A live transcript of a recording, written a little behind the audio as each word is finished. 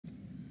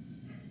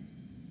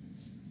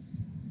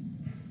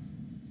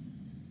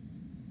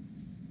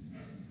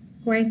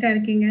குவைட்டா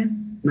இருக்கீங்க?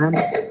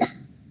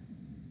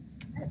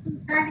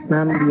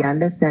 Ma'am, we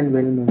understand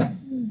well, ma'am.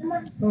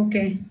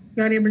 Okay,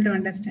 you are able to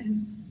understand.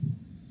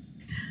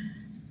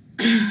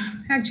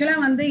 Actually,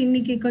 வந்து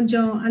இன்னைக்கு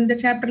கொஞ்சம் அந்த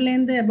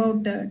சாப்டர்லேருந்து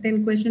about 10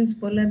 questions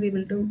போல we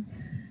will do.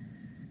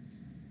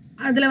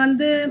 அதில்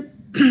வந்து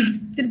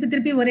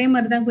திருப்பி ஒரே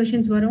மாதிரி தான்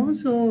கொஷின்ஸ் வரும்.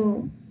 ஸோ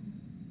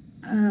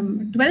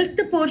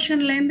 12th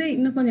போர்ஷன்லேருந்து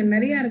இன்னும் கொஞ்சம்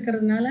நிறையா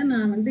இருக்கிறதுனால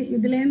நான் வந்து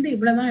இதுலேருந்து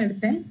இவ்வளோ தான்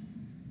எடுத்தேன்.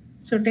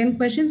 ஸோ 10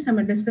 கொஷின்ஸ்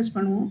நம்ம டிஸ்கஸ்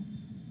பண்ணுவோம்.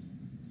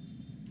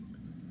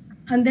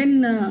 அண்ட் தென்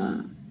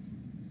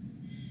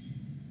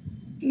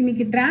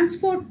இன்னைக்கு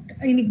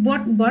இன்னைக்கு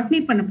பாட்னி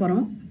பண்ண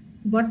போகிறோம்.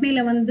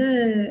 பாட்னியில் வந்து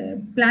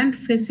பிளான்ட்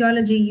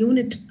ஃபிசியாலஜி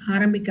யூனிட்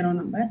ஆரம்பிக்கிறோம்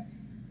நம்ம.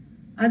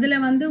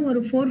 அதில் வந்து ஒரு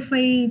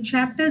 4-5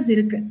 சாப்டர்ஸ்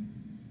இருக்குது.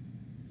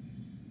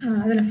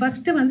 அதில்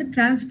ஃபஸ்ட்டு வந்து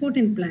டிரான்ஸ்போர்ட்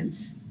இன்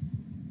பிளான்ட்ஸ்.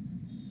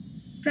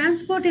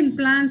 டிரான்ஸ்போர்ட் இன்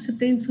பிளான்ட்ஸ்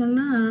அப்படின்னு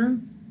சொன்னால்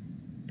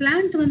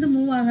பிளான்ட் வந்து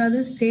மூவ் ஆகாது,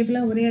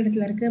 ஸ்டேபிளாக ஒரே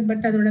இடத்துல இருக்குது.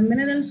 பட் அதோட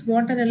மினரல்ஸ்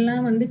வாட்டர்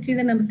எல்லாம் வந்து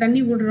கீழே நம்ம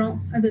தண்ணி விடுறோம்,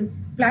 அது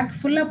பிளான்ட்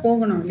ஃபுல்லாக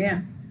போகணும் இல்லையா?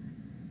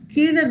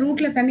 கீழே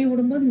ரூட்டில் தண்ணி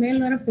விடும்போது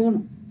மேல் வர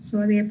போகணும். ஸோ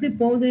அது எப்படி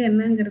போகுது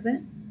என்னங்கிறது,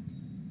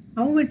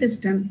 ஹவு இட் இஸ்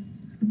டன்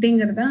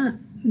அப்படிங்கிறதா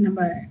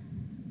நம்ம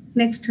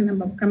நெக்ஸ்ட்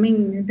நம்ம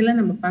கம்மிங் இதில்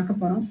நம்ம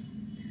பார்க்க போகிறோம்.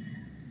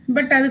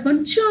 பட் அது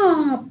கொஞ்சம்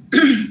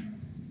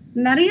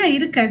நிறையா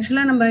இருக்குது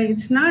ஆக்சுவலாக. நம்ம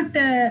it's not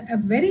a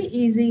very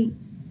easy.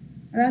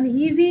 அதாவது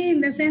easy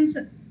in the sense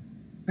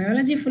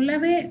biology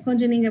ஃபுல்லாகவே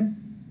கொஞ்சம் நீங்கள்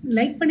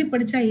லைக் பண்ணி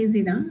படித்தா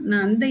ஈஸி தான்.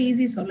 நான் அந்த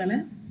ஈஸி சொல்லலை.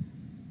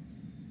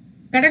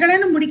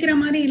 கடகடன்னு முடிக்கிற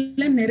மாதிரி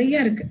இல்லை, நிறையா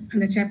இருக்குது.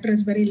 அந்த சாப்டர்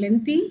இஸ் வெரி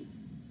லென்த்தி.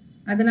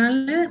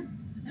 அதனால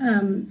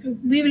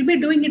we will be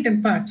doing it in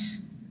parts.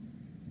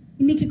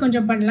 இன்னைக்கு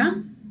கொஞ்சம் பண்ணலாம்,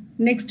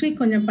 நெக்ஸ்ட் வீக்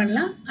கொஞ்சம்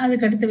பண்ணலாம்,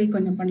 அதுக்கு அடுத்த வீக்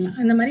கொஞ்சம் பண்ணலாம்.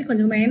 அந்த மாதிரி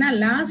கொஞ்சம். ஏன்னா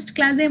லாஸ்ட்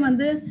கிளாஸே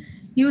வந்து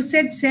யூ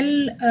செட் செல்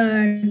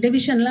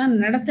டிவிஷன்லாம்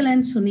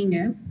நடத்தலைன்னு சொன்னீங்க.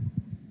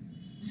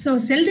 ஸோ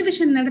செல்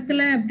டிவிஷன்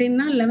நடத்தலை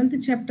அப்படின்னா 11th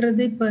சாப்டர்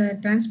இது இப்போ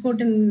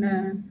டிரான்ஸ்போர்ட் அண்ட்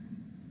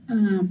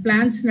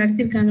பிளான்ஸ்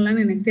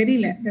நடத்திருக்காங்களான்னு எனக்கு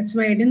தெரியல. That's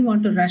why I tent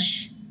want to rush.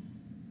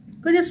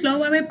 கொஞ்சம்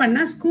ஸ்லோவாகவே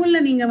பண்ணால்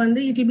ஸ்கூலில் நீங்கள்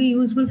வந்து it will be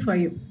useful for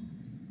you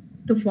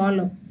to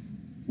follow.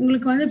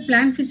 உங்களுக்கு வந்து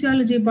plant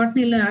physiology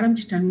பாட்னியில்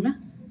ஆரம்பிச்சிட்டாங்களா?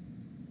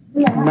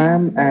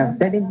 Ma'am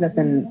 13th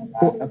lesson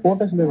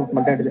photosynthesis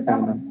மட்டும்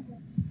எடுத்துட்டாங்க மேம்.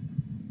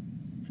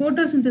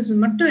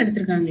 ஃபோட்டோசிந்தசிஸ் மட்டும்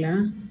எடுத்திருக்காங்களா?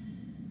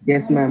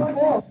 Yes ma'am.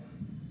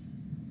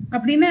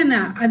 அப்படின்னா என்ன,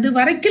 அது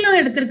வரைக்கும்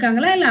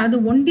எடுத்திருக்காங்களா இல்லை அது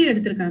ஒண்டி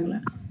எடுத்திருக்காங்களா?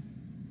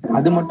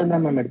 அது மட்டும்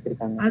தான் மேம்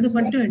எடுத்திருக்காங்க. அது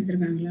மட்டும்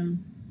எடுத்திருக்காங்களா?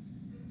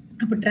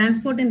 அப்போ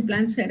டிரான்ஸ்போர்ட் அண்ட்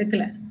பிளான்ஸ்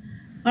எடுக்கல.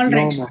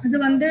 ஆல்ரைட். அது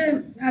வந்து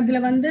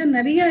அதில் வந்து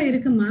நிறைய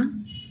இருக்குமா.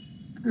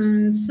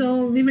 So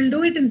we will do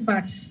it in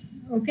parts.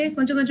 Okay,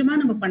 கொஞ்சம் கொஞ்சமாக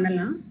நம்ம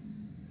பண்ணலாம்.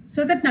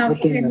 ஸோ தட்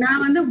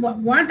நான் வந்து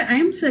what I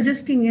am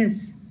suggesting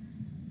is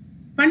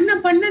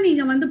பண்ண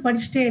நீங்கள் வந்து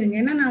படிச்சுட்டே இருங்க.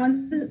 ஏன்னா நான்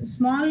வந்து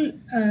ஸ்மால்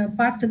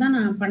பார்ட்டு தான்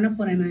நான் பண்ண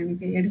போகிறேன், நான்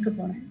இன்னைக்கு எடுக்க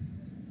போகிறேன்.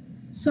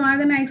 ஸோ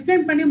அதை நான்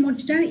எக்ஸ்பிளைன் பண்ணி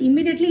முடிச்சிட்டேன்.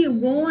 Immediately you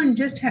go and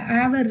just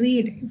have a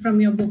read from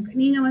your book.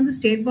 நீங்கள் வந்து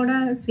ஸ்டேட் போர்டா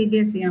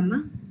சிபிஎஸ்சி? ஆமா,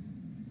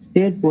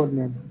 ஸ்டேட் போர்ட்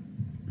மேம்.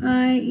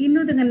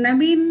 இன்னொருத்தங்க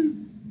Naveen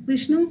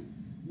Vishnu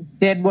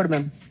state board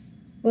ma'am.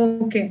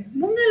 Okay,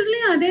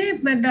 உங்களுக்குலேயும் அதே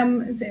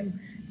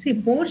சரி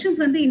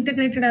போர்ஷன்ஸ் வந்து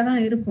இன்டகிரேட்டடாக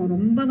தான் இருக்கும்.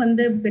 ரொம்ப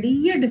வந்து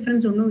பெரிய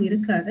டிஃப்ரென்ஸ் ஒன்றும்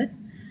இருக்காது.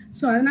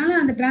 ஸோ அதனால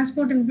அந்த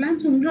டிரான்ஸ்போர்ட் அண்ட்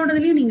பிளான்ஸ்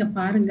உங்களோடதுலேயும் நீங்கள்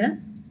பாருங்கள்.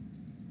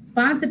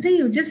 பார்த்துட்டு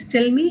you just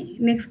tell me.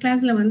 Next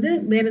கிளாஸில் வந்து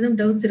வேறு எதுவும்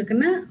டவுட்ஸ்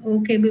இருக்குன்னா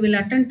okay, we will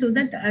attend to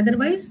that.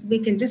 Otherwise we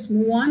can just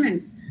move on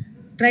and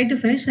try to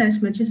finish as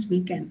much as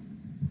we can.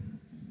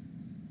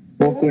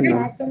 Okay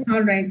ma'am.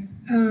 All right.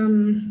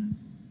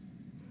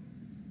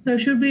 So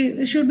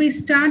should we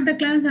start the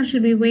class or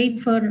should we wait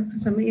for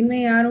some?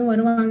 இன்னும் யாரும்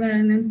வருவாங்க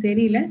என்னன்னு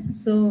தெரியல.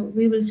 So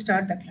we will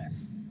start the class.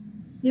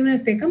 Even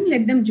if they come,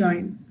 let them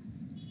join.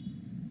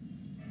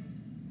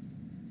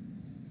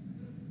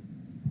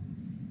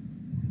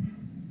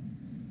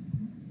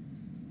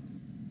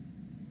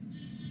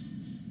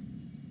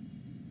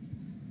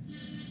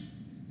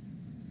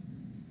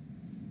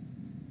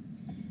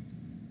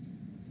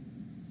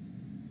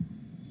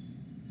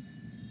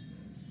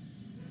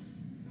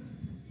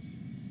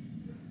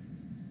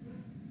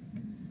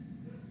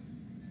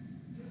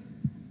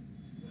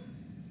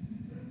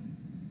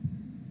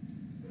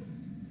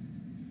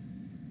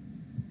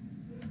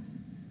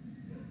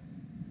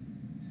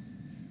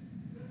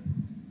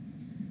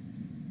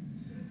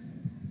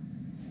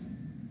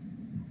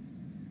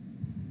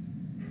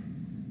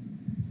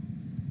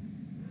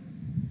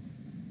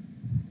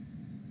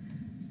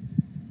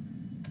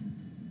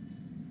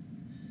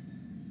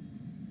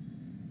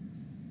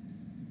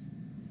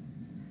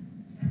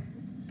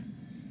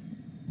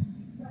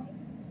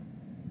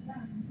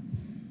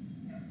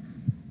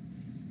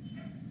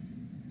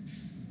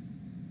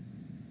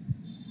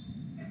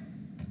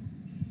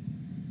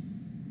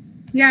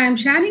 Yeah, I'm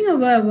sharing a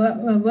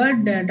Word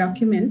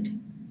document.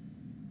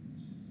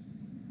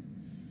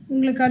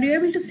 Are you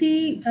able to see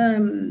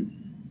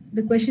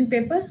the question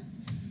paper?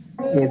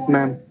 Yes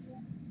ma'am.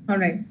 All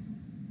right.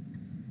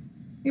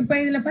 இப்போ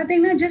இதில்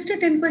பார்த்தீங்கன்னா just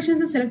 10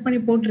 questions select பண்ணி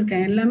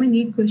போட்டிருக்கேன். எல்லாமே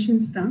NEET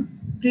questions தான்,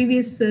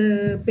 previous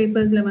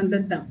பேப்பர்ஸில்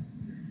வந்தது தான்.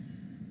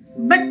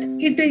 But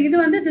இது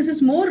வந்து this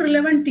is more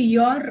relevant to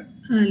your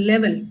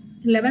level.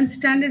 11th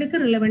ஸ்டாண்டர்டுக்கு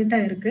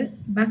ரிலவெண்ட்டாக இருக்குது.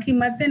 பாக்கி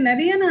மற்ற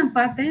நிறைய நான்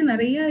பார்த்தேன்,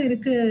 நிறைய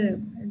இருக்குது.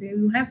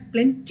 You have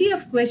plenty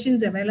of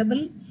questions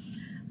available.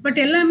 But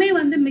எல்லாமே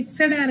வந்து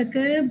மிக்சடாக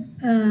இருக்குது,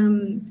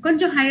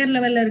 கொஞ்சம் ஹையர்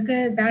லெவலில்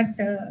இருக்குது.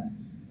 தட்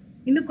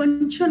இன்னும்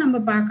கொஞ்சம் நம்ம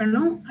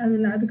பார்க்கணும்.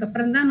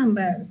 அதுக்கப்புறம் தான் நம்ம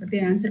அதை பற்றி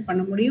ஆன்சர்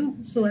பண்ண முடியும்.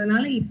 ஸோ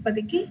அதனால்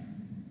இப்போதைக்கு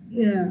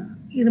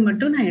இது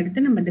மட்டும் நான்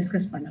எடுத்து நம்ம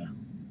டிஸ்கஸ் பண்ணலாம்.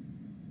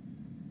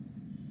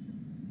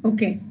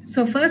 Okay, so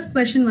first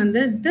question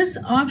வந்து this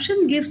option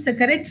gives the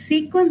correct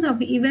sequence of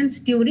events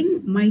during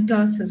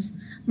mitosis.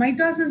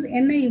 Mitosis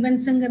என்ன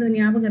events-ங்கிறது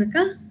ஞாபகம்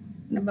இருக்கா?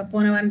 நம்ம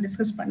போன வாரம்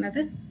டிஸ்கஸ்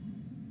பண்ணது.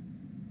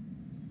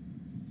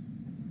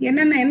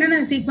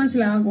 என்னென்ன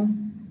சீக்வன்ஸ்ல ஆகும்?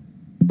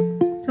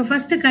 So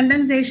first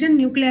condensation,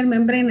 nuclear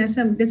membrane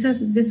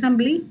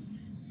disassembly,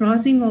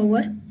 crossing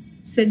over,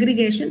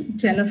 segregation,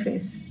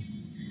 telophase.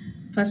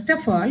 First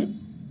of all,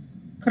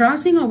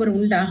 crossing over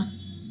உண்டா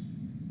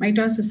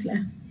மைட்டோசிஸ்ல?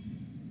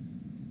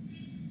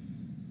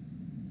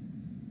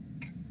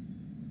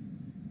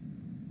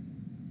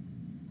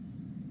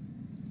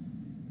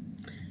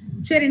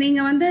 சரி,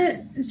 நீங்க வந்து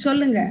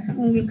சொல்லுங்க.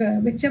 உங்களுக்கு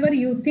whichever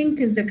you think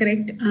is the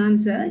correct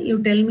answer, you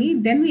tell me,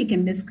 then we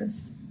can discuss.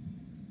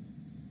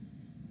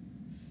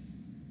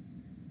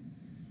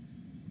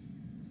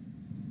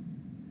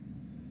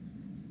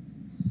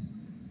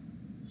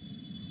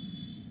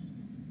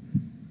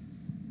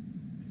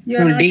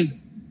 D.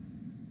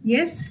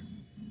 Yes.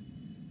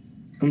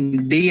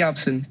 D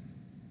option.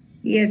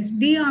 Yes,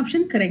 D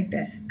option correct.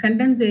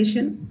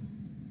 Condensation,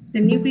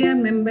 the nuclear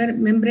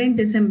membrane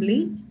disassembly,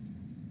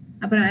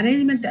 அப்புறம்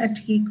arrangement at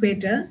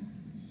equator,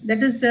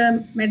 that is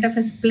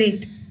metaphase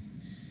plate.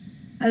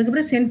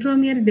 அதுக்கப்புறம்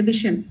centromere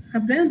division,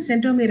 அப்புறம்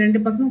centromere ரெண்டு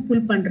பக்கமும்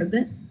புல் பண்ணுறது,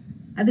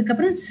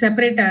 அதுக்கப்புறம்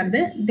separate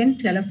ஆகுது, தென்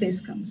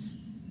telophase comes.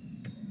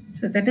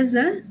 So that is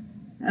a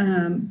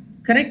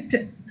correct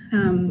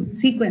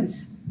sequence.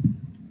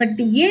 But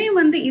ஏன்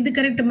வந்து இது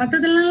கரெக்ட்,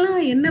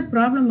 மற்றதெல்லாம் என்ன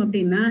ப்ராப்ளம்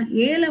அப்படின்னா,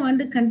 ஏல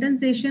வந்து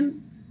கண்டென்சேஷன்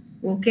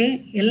ஓகே,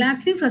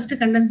 எல்லாத்துலேயும்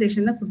ஃபர்ஸ்ட்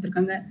கண்டென்சேஷன் தான்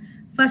கொடுத்துருக்காங்க.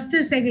 ஃபர்ஸ்ட்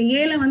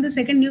ஏல வந்து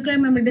செகண்ட்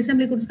நியூக்ளியர் மெம்பரேன்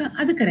டிசெம்பிளி கொடுத்துருக்காங்க,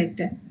 அது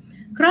கரெக்ட்.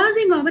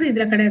 கிராசிங் ஓவர்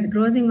இதில் கிடையாது.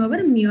 கிராசிங்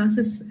ஓவர்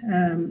மியோசிஸ்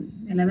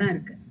இதில் தான்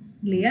இருக்குது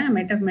இல்லையா?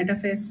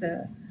 மெட்டாஃபேஸ்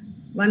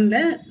 1ல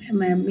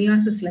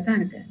மியோசிஸில் தான்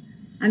இருக்குது.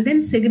 அண்ட்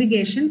தென்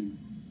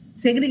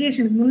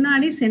செக்ரிகேஷனுக்கு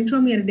முன்னாடி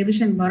சென்ட்ரோமியர்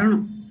டிவிஷன்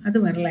வரணும், அது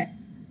வரல.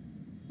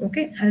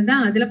 ஓகே,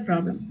 அதுதான் அதில்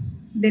problem.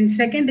 Then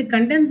second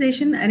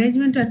condensation,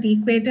 arrangement at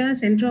equator,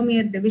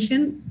 centromere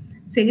division,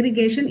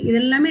 segregation,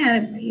 இதெல்லாமே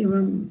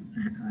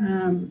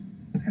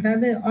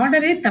அதாவது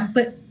ஆர்டரே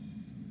தப்பு.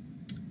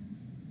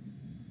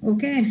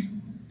 ஓகே,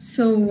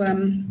 ஸோ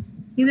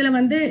இதில்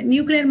வந்து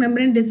நியூக்ளியர்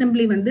மெம்பரேன்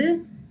டிசெம்பிளி வந்து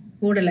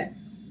போடலை,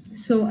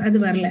 ஸோ அது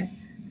வரல.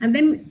 அண்ட்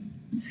தென்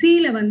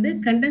சியில் வந்து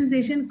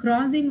condensation,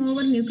 crossing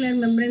over, nuclear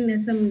membrane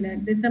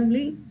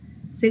டிசெம்பிளி,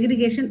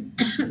 segregation,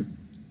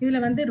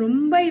 இதில் வந்து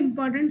ரொம்ப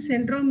இம்பார்ட்டன்ட்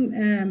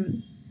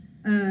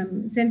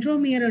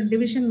சென்ட்ரோமியர்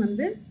டிவிஷன்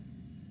வந்து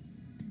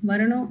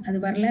வரணும், அது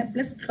வரல.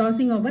 ப்ளஸ்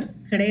கிராசிங் ஓவர்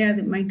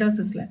கிடையாது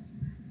மைட்டோசிஸில்.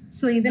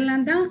 ஸோ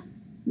இதெல்லாம் தான்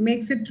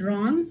மேக்ஸ் இட்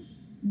ராங்.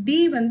 டி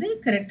வந்து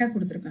கரெக்டாக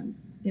கொடுத்துருக்காங்க.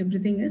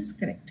 Everything is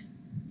correct.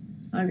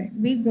 Alright,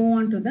 we go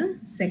on to the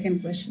second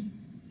question.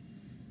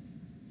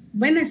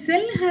 When a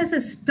cell has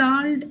a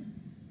stalled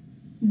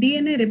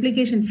DNA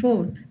replication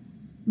fork,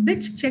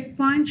 which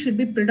checkpoint should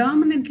be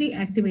predominantly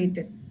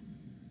activated?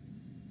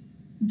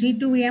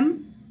 G2M,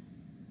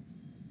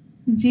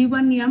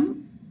 G1M,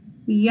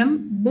 M,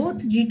 both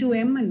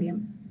G2M and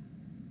M.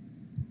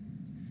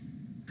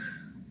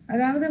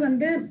 அதாவது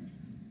வந்து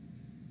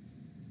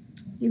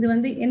இது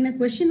வந்து என்ன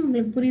question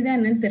உங்களுக்கு புரியுதா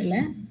என்னன்னு தெரியல.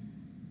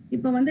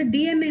 இப்போ வந்து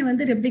டிஎன்ஏ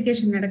வந்து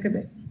ரெப்ளிகேஷன்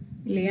நடக்குது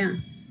இல்லையா?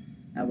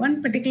 ஒன்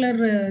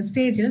பர்டிகுலர்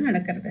ஸ்டேஜில்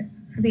நடக்கிறது.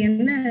 அது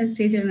என்ன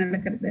ஸ்டேஜில்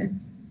நடக்கிறது?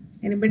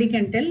 anybody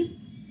can tell?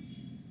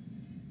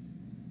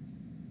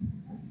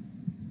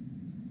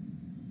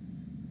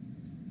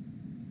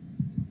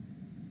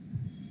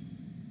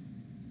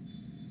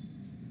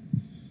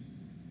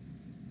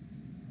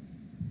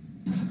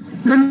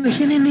 Ma'am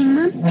question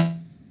என்னங்க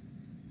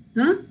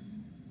மேம்?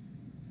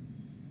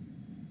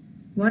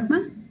 வாட்மா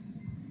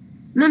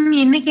மேம்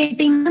என்ன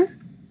கேட்டீங்க ma'am?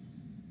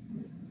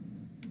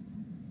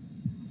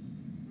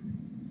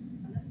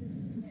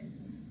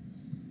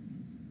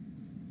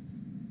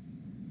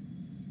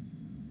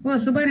 O,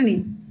 சுபாரணி.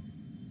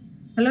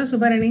 Hello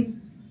சுபாரணி.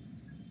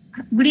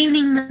 Good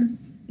evening ma'am.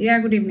 Yeah,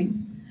 good evening.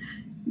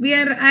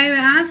 I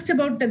asked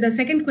about the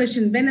second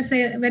question.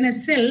 When a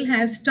cell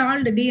has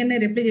stalled DNA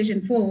replication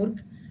fork,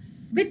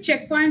 which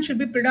checkpoint should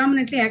be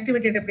predominantly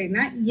activated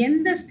அப்படின்னா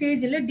எந்த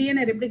ஸ்டேஜில்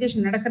DNA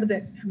replication நடக்கிறது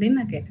அப்படின்னு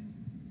நான் கேட்டேன்.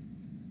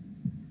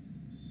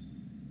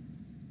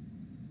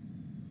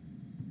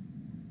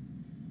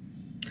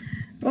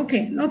 Okay,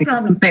 no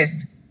problem.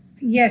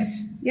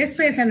 S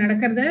ஃபேஸில்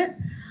நடக்கிறது.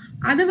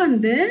 அது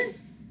வந்து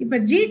இப்போ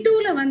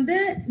G2ல வந்து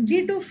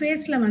G2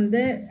 ஃபேஸில்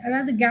வந்து,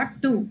 அதாவது கேப்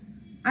 2,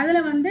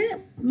 அதில் வந்து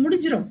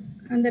முடிஞ்சிடும்,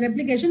 அந்த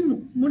ரெப்ளிகேஷன்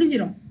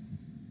முடிஞ்சிடும்.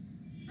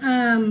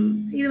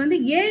 இது வந்து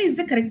ஏ இஸ்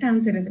த கரெக்ட்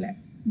ஆன்சர். இதில்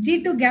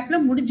G2 கேப்ல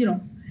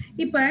முடிஞ்சிடும்.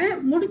 இப்போ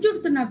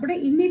முடிஞ்சுடுத்துனா கூட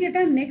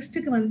இம்மீடியட்டா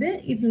நெக்ஸ்ட்டுக்கு வந்து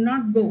it will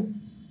not go.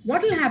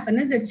 What will happen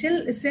is that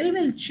cell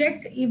will check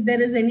if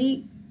there is any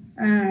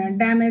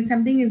damage,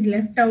 something is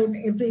left out,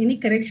 if any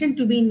correction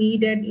to be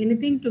needed,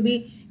 anything to be,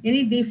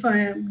 any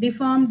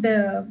deformed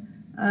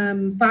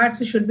parts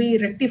should be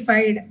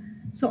rectified.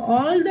 So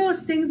all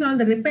those things, all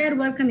the repair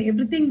work and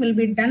everything will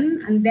be done,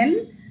 and then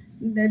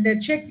the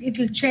check, it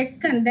will check,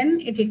 and then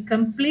it will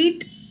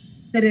complete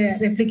the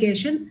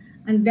replication,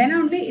 and then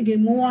only it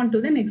will move on to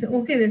the next.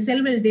 Okay, the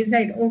cell will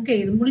decide, okay,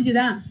 இது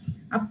முடிஞ்சுதா,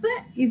 அப்ப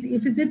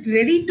if is it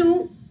ready to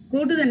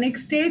go to the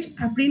next stage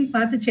அப்படின்னு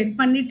பார்த்து check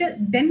பண்ணிட்டு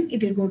then it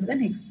will go to the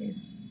next phase.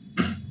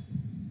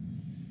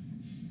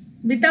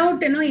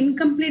 Without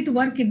incomplete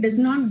work, it does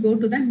not go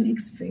to the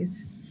next phase.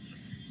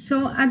 So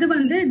அது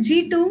வந்து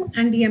G2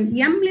 and M.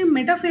 Mலையும்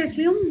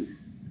மெட்டாஃபேஸ்லையும்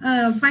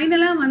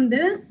ஃபைனலாக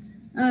வந்து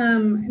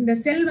இந்த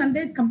செல்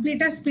வந்து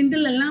கம்ப்ளீட்டாக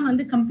ஸ்பிண்டில் எல்லாம்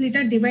வந்து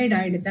கம்ப்ளீட்டாக டிவைட்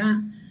ஆகிடுதா,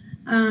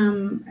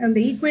 அந்த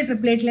ஈக்குவேட்டர்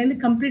பிளேட்லேருந்து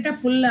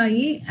கம்ப்ளீட்டாக புல்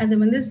ஆகி அது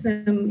வந்து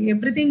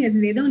எவ்ரிதிங்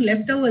இஸ், எதுவும்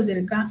லெஃப்ட் ஓவர்ஸ்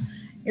இருக்கா,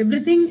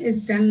 எவ்ரிதிங்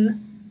இஸ் டன்,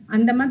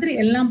 அந்த மாதிரி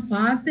எல்லாம்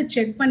பார்த்து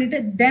செக் பண்ணிட்டு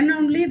தென்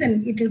only then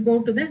it will go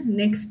to the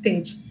next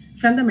stage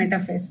from the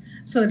metaphase.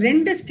 So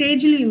ரெண்டு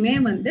ஸ்டேஜ்லையுமே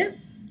வந்து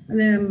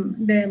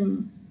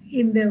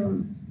இந்த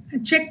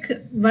செக்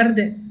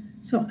வருது.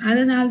 ஸோ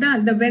அதனால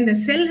தான் when the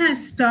cell has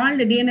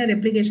stalled DNA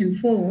replication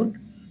fork,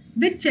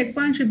 which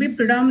checkpoint should be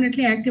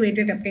predominantly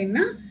activated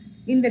அப்படின்னா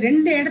இந்த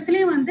ரெண்டு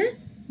இடத்துலையும் வந்து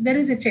there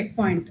is a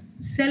checkpoint.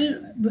 Cell,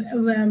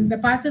 the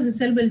parts of the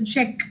cell will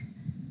check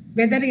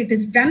whether it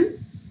is done,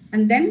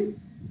 and then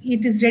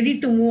it is ready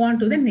to move on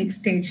to the next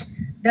stage.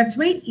 That's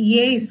why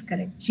A is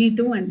correct,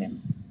 G2 and M.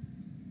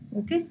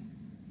 Okay.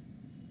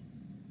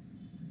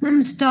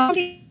 Stalled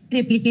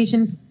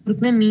replication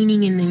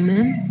meaning என்ன?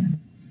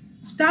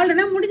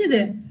 ஸ்டால்டுனா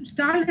முடிஞ்சது.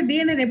 ஸ்டால்டு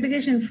DNA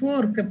replication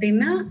fork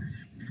அப்படின்னா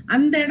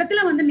அந்த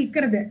இடத்துல வந்து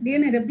நிற்கிறது,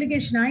 DNA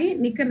replication ஆகி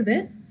நிற்கிறது.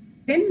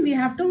 Then we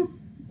have to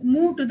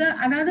move to the,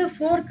 அதாவது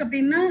ஃபோர்க்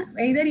அப்படின்னா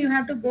either you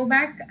have to go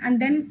back and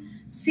then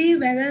see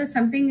whether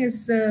something is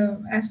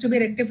has to be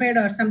rectified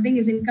or something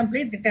is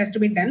incomplete, it has to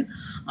be done,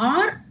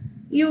 or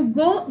you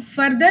go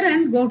further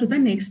and go to the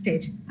next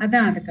stage.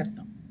 அதான் அதுக்கு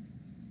அர்த்தம்.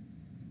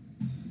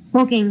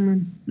 Okay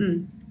ma'am.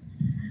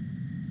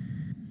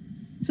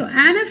 So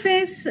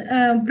anaphase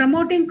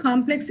promoting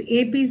complex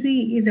APC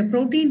is a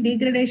protein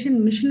degradation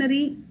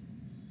machinery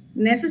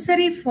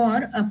necessary for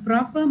a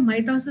proper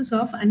mitosis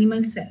of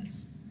animal cells.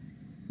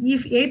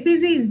 If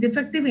APC is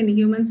defective in a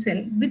human cell,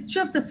 which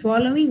of the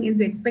following is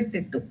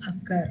expected to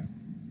occur?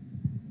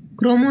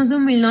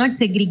 Chromosome will not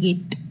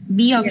segregate. B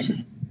option.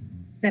 Yes,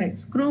 correct.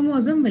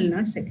 Chromosome will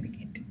not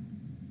segregate.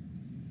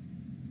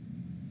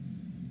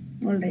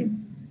 All right.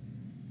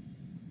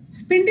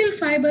 Spindle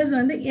fibers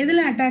வந்து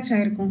எதுல attach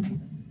ஆயிருக்கும்?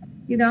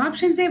 இது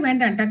ஆப்ஷன்ஸே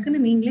வேண்டாம், டக்குன்னு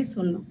நீங்களே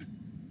சொல்லணும்.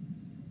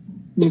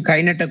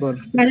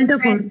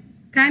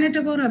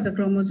 கைனட்டோகோர் of the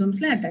chromosomes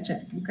ல attach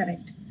ஆயிருக்கும்.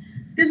 Correct.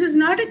 This is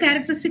not a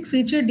characteristic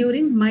feature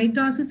during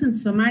mitosis in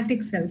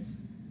somatic cells.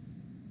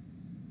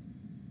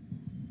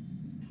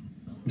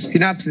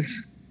 Synapses.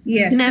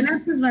 Yes,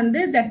 synapses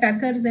வந்து that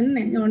occurs in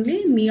only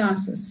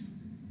meiosis.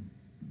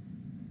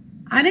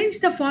 Arrange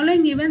the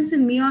following events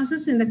in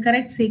meiosis in the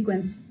correct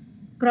sequence: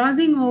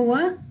 crossing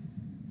over,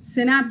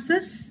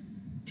 synapses,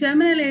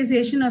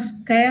 terminalization of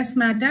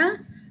chiasmata,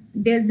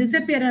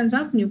 disappearance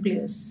of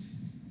nucleus.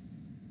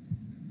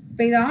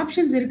 இப்போ இந்த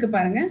options இருக்கு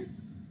பாருங்க,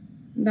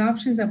 இந்த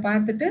ஆப்ஷன்ஸை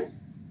பார்த்துட்டு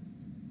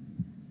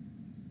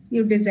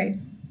you decide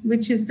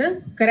which is the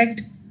correct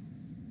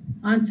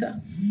answer.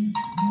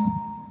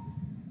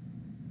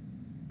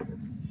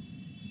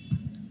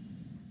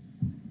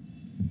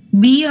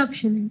 B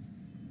option.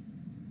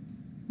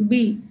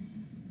 B.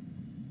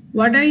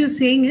 What are you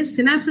saying is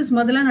synapses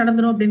முதல்ல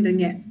நடந்துரும்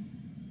அப்படின்றீங்க.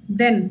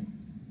 Then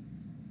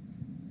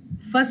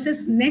first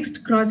is next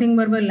crossing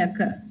over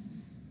occur.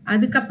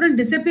 அதுக்கப்புறம்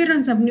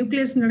disappearance of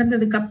nucleus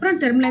நடந்ததுக்கு அப்புறம்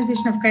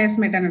terminalization of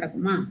chiasmata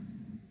நடக்குமா?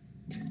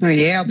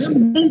 A option.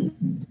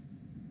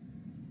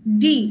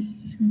 D.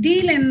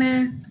 Dல என்ன?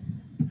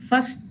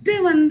 First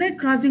வந்து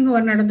crossing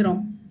over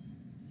நடந்துரும்.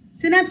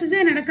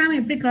 சினாப்சிஸே நடக்காம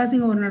எப்படி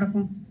கிராசிங் ஓவர்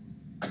நடக்கும்?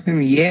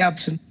 A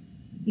option.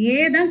 A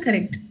தான்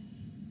கரெக்ட்.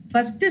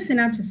 First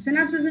synopsis.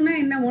 சினாப்சிஸ்னா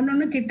என்ன?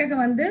 ஒன்னொன்னு கிட்டக்க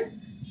வந்து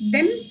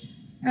தென்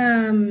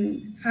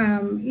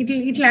it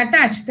will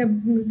attach the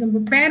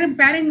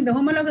pairing, the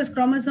homologous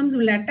chromosomes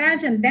will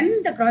attach, and then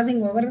the crossing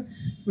over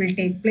will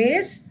take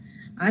place.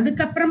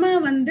 அதுக்கப்புறமா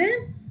வந்து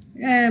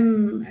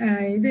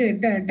இது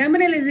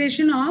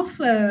terminalization of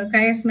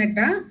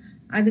chiasmata,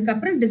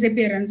 அதுக்கப்புறம்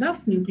disappearance of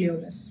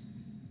nucleolus.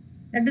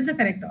 That is the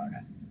correct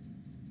order.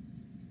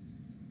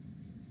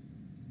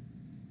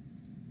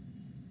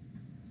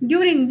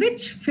 During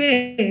which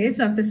phase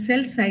of the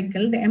cell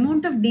cycle the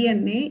amount of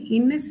DNA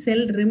in a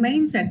cell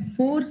remains at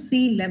 4C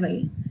level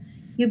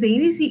if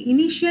the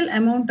initial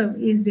amount of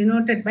is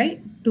denoted by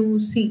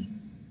 2C?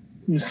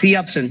 C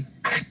option.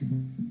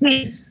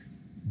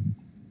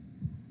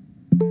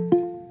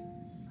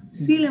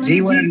 C level.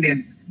 G1 and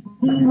S.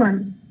 G1.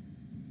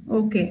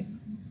 Okay.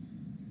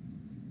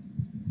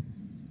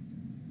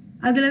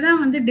 அதுல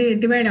தான் வந்து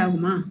divide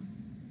ஆகுமா?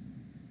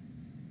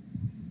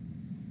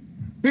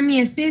 Ma'am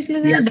yes பேஸ்ல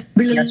தான்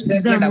double S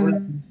பேஸ்ல double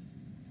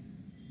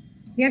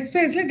S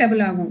ஃபேஸ்ல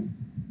double ஆகும்.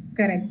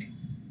 Correct.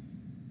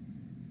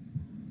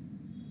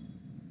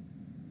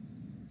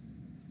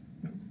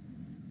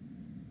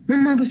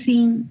 Ma'am அப்போ சி.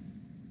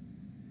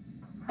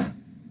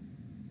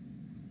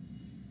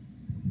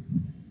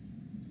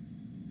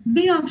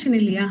 பி ஆப்ஷன்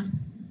இல்லையா?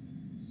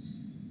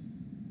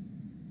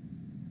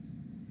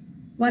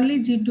 Only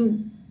G2.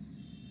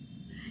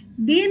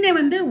 டிஎன்ஏ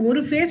வந்து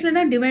ஒரு ஃபேஸ்ல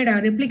தான் டிவைட்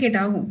ரெப்ளிகேட்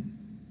ஆகும்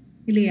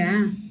இல்லையா?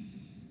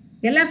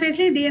 எல்லா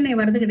ஃபேஸ்லயும் டிஎன்ஏ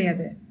வர்றது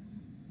கிடையாது.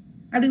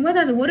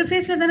 அப்படிங்கும்போது அது ஒரு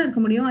ஃபேஸ்ல தானே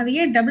இருக்க முடியும். அது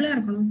ஏன் டபுளா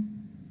இருக்கணும்?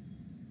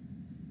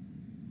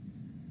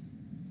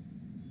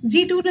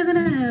 G2ல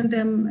தானே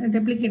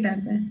ரெப்ளிகேட்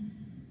ஆகுது.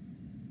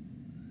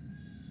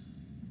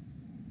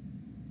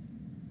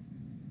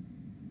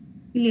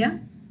 இல்லையா?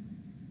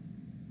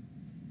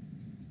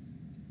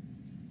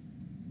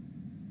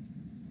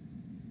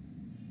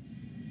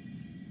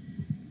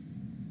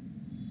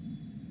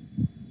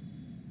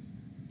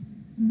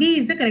 B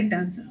is the correct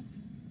answer.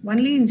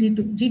 Only in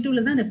G2.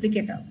 G2ல தான்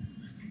ரெப்ளிகேட் ஆகும்.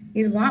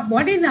 இது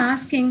what is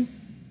asking?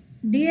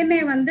 DNA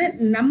வந்து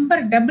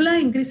நம்பர் டபுளா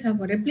இன்க்ரீஸ்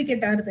ஆகும்.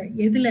 ரெப்ளிகேட் ஆகுது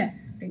எதுல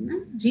அப்படின்னா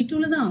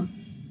G2ல தான்.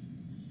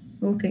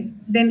 Okay.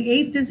 Then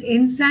 8th is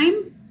enzyme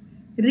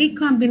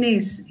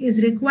recombinase is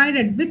required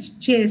at which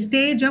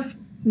stage of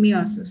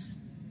meiosis?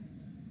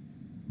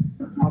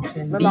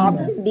 Option D.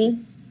 Option D.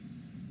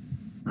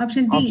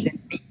 Option D.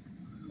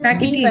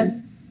 Packaging.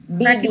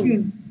 D.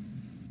 Packaging.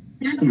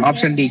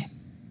 Option D.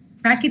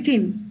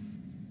 Packaging.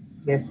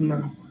 Yes,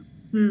 ma'am.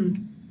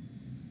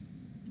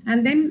 And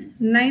then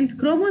 9th,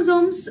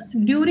 chromosomes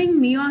during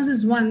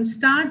meiosis 1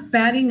 start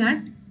pairing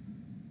at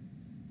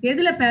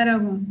எதுல pair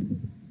ஆகும்?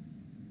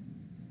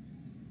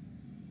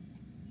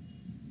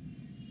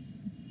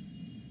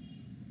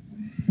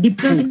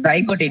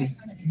 Dicotin.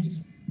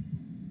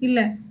 இல்ல,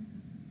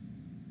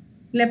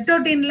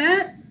 லெப்டோட்டின்ல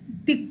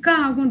திக்கா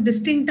ஆகும்,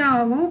 டிஸ்டிங்டா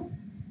ஆகும்,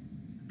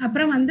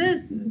 அப்புறம் வந்து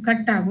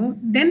cut ஆகும்.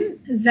 தென்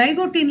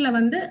ஜைகோட்டின்ல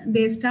வந்து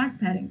தே ஸ்டார்ட்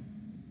பேரிங்.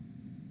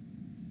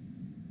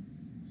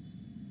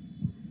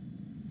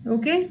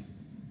 ஓகே,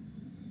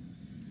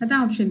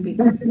 அதான் option B.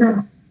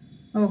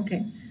 Okay.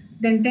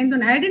 Then 10th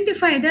one,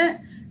 identify the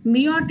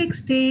meiotic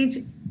stage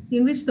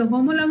in which the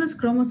homologous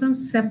chromosomes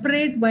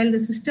separate while the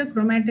sister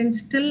chromatin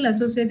still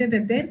associated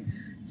at their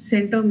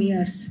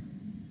centromeres.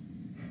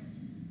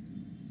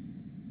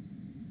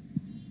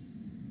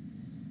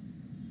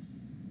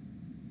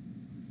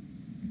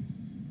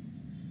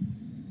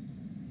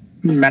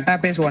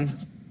 Metaphase 1.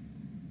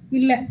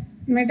 இல்ல,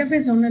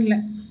 metaphase ஒன்றும் இல்லை.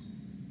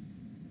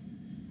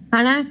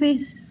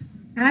 Anaphase.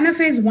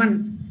 Anaphase 1.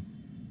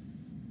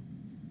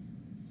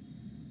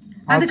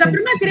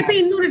 அதுக்கப்புறமா திருப்பி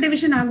இன்னொரு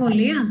division ஆகும்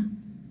இல்லையா?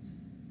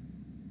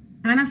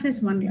 Anaphase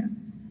 1ல.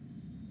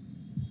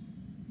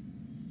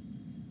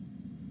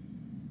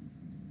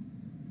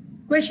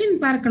 Question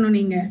பார்க்கணும்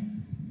நீங்க.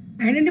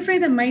 Identify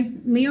the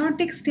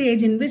meiotic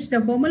stage in which the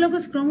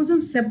homologous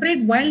chromosomes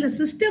separate while the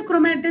sister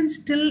chromatin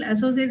still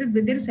associated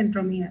with their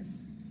centromeres.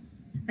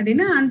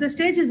 அப்படின்னா அந்த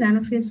ஸ்டேஜ் இஸ்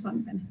Anaphase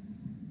 1 தானே.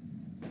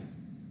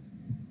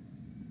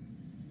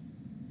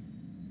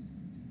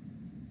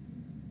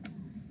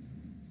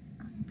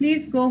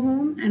 Please go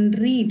home and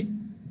read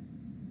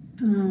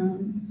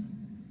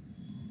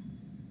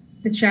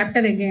the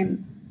chapter again.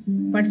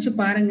 படிச்சு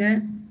பாருங்க.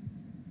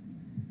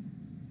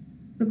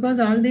 Because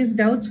all these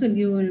doubts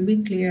you will be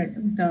cleared.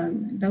 The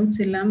doubts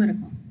இல்லாம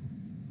இருக்கும்.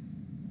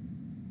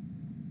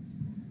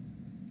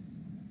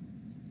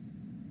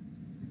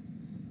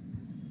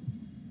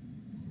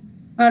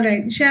 All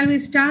right, shall we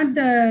start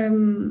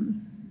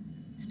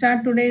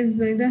today's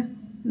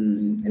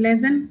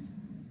lesson?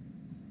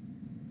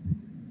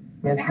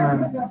 Yes,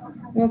 ma'am.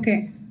 Okay.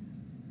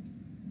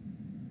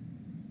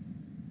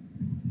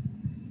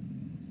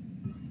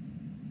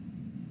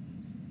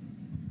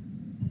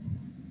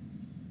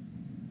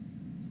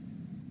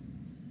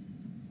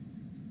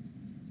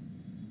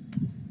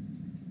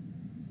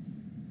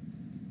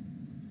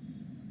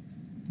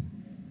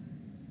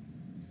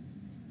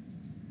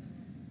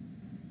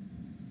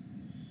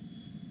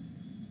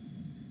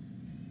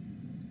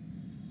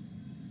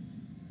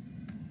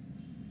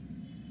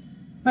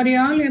 Are you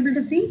all able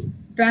to see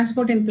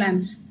transport in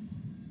plants?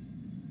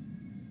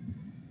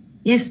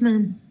 Yes,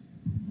 ma'am.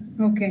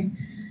 Okay.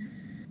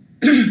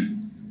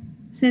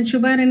 Since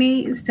Shubharani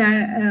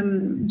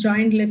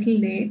joined little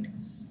late,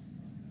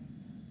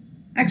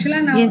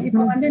 actually now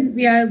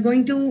we are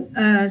going to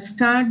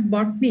start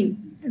botany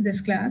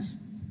this class.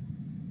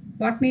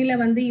 Botany la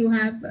vandu you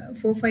have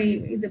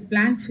 4-5 the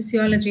plant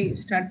physiology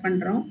start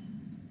பண்றோம்.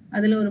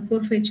 அதுல ஒரு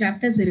 4-5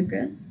 chapters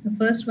இருக்கு. The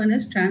first one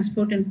is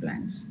transport in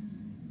plants.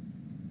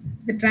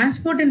 The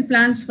transport in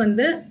plants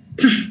வந்து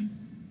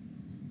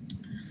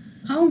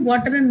how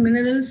water and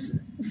minerals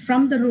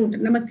from the root.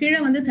 நம்ம கீழே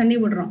வந்து தண்ணி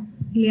விடுறோம்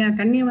இல்லையா?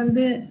 தண்ணி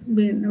வந்து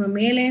நம்ம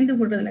மேலேந்து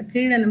விடுறதில்ல,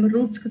 கீழே நம்ம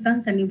ரூட்ஸ்க்கு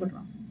தான் தண்ணி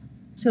விடுறோம்.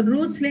 So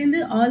ரூட்ஸ்லேருந்து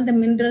all the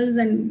minerals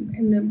and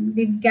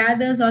it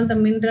gathers all the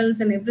minerals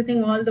and everything,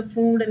 all the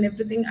food and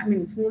everything. I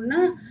mean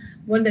foodna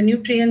all the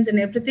nutrients and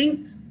everything,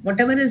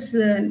 whatever is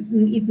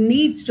it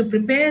needs to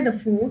prepare the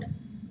food,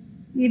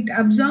 it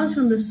absorbs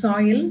from the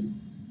soil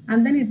and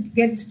then it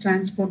gets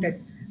transported.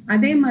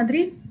 அதே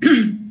மாதிரி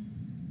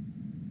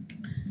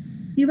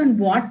even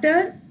water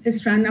is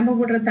நம்ம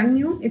போடுற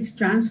தண்ணியும் it's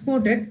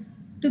transported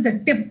to the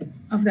tip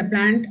of the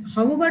plant,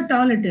 however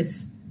tall it is.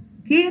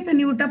 கீழே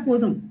தண்ணி விட்டா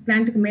போதும்,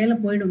 பிளான்ட்டுக்கு மேலே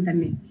போயிடும்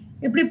தண்ணி.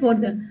 எப்படி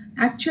போகிறது?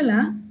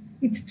 ஆக்சுவலாக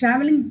it's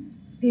travelling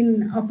in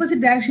opposite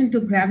direction to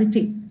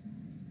gravity.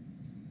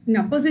 In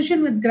opposition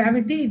with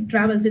gravity, it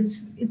travels.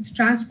 It's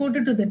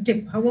transported to the tip,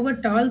 however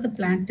tall the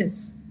plant is.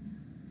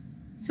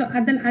 So,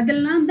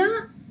 அதெல்லாம் தான்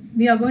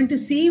we are going to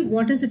see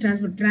what is the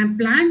transport.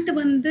 Plant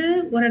வந்து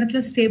ஒரு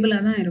இடத்துல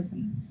ஸ்டேபிளாக தான்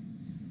இருக்கும்.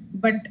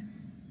 But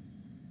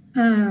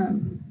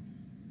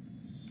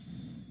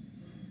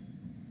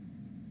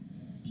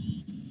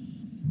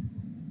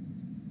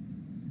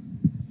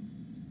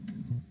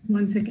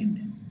one second.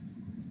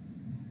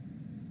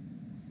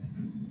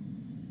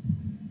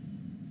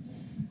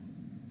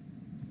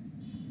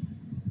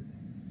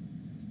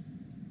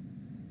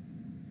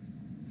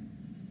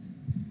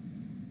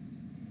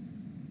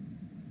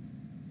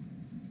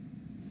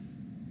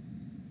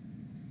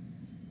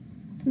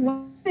 Why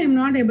I am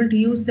not able to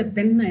use the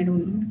pen, I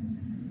don't know.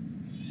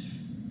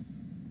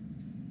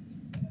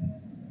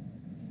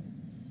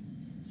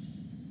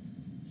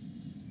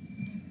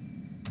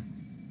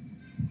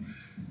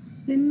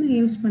 Pen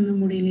use பண்ண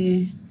முடியலையே.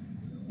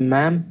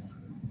 Ma'am,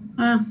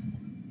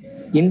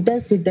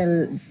 interstitial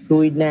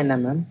fluid na enna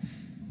ma'am?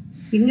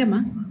 எங்கம்மா?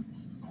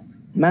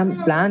 Ma'am,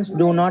 plants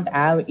do not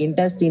have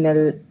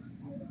interstitial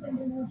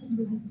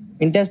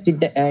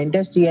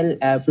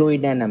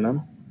fluid na enna ma'am?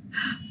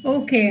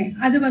 Okay,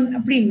 அது வந்து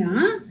அப்படின்னா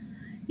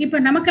இப்போ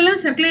நமக்கெல்லாம்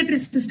circulatory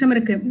system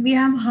இருக்கு. we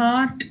have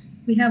heart,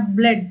 we have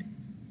blood.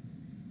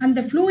 And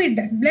the fluid,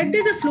 blood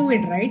is a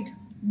fluid, right?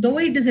 Though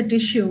it is a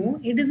tissue,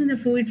 it is in a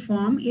fluid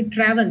form, it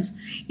travels,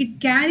 it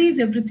carries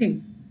everything.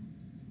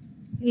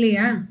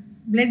 இல்லையா?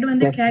 Blood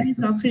வந்து carries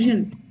oxygen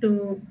to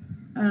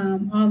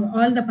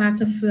all the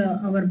parts of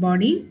our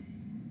body.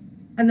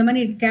 அந்த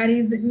மாதிரி it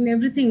carries in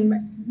everything.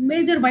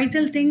 Major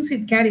vital things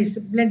it carries.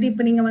 Blood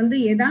இப்போ நீங்கள் வந்து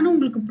ஏதான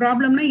உங்களுக்கு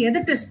ப்ராப்ளம்னா எதை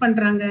டெஸ்ட்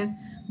பண்ணுறாங்க?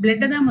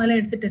 பிளட்டை தான் முதல்ல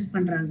எடுத்து டெஸ்ட்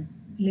பண்ணுறாங்க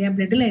இல்லையா?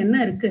 பிளட்டில் என்ன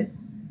இருக்குது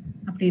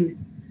அப்படின்னு.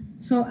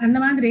 ஸோ அந்த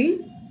மாதிரி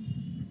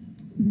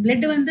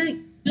பிளட் வந்து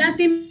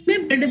எல்லாத்தையுமே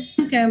பிளட்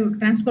தான்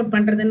டிரான்ஸ்போர்ட்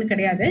பண்ணுறதுன்னு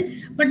கிடையாது.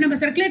 பட் நம்ம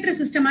சர்க்குலேட்டரி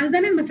சிஸ்டம்,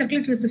 அதுதானே நம்ம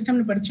சர்க்குலேட்டரி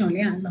சிஸ்டம்னு படித்தோம்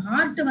இல்லையா? அந்த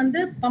ஹார்ட்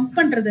வந்து பம்ப்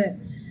பண்ணுறது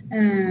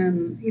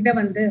இதை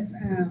வந்து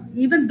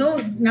ஈவன் தோ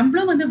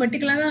நம்மளும் வந்து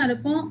வெர்டிகலாக தான்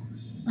இருக்கும்.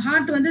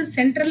 ஹார்ட் வந்து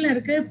சென்ட்ரல்ல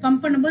இருக்கு,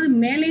 பம்ப் பண்ணும்போது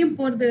மேலேயும்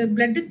போகிறது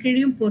பிளட்டு,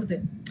 கீழேயும் போகிறது.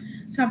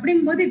 ஸோ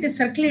அப்படிங்கும்போது இட் இஸ்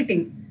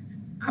சர்க்குலேட்டிங்.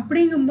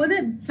 அப்படிங்கும்போது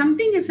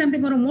சம்திங் இஸ்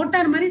சம்திங், ஒரு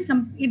மோட்டார் மாதிரி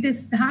it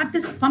is heart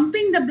is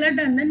pumping the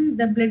blood and then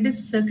the blood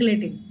is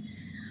circulating.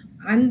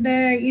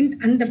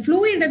 அந்த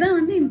ஃப்ளூயிடை தான்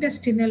வந்து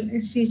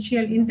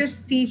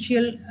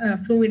இன்டர்ஸ்டீஷியல்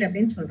ஃப்ளூயிட்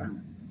அப்படின்னு சொல்றாங்க.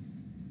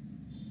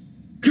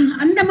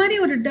 அந்த மாதிரி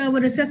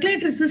ஒரு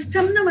சர்க்குலேட்டரி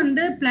சிஸ்டம்னு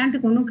வந்து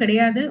பிளான்ட்டுக்கு ஒன்றும்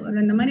கிடையாது,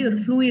 அந்த மாதிரி ஒரு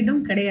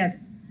ஃப்ளூயிடும் கிடையாது.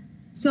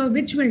 So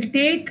which will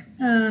take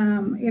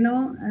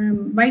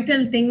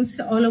vital things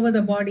all over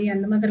the body,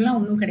 அந்த மாதிரிலாம்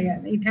ஒன்றும்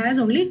கிடையாது. It has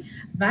only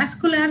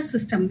vascular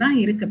system தான்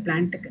இருக்கு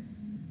பிளான்ட்டுக்கு.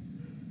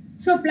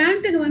 ஸோ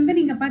பிளான்ட்டுக்கு வந்து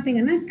நீங்கள்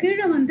பார்த்தீங்கன்னா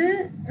கீழே வந்து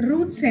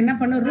ரூட்ஸ் என்ன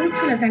பண்ணும்,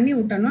 ரூட்ஸில் தண்ணி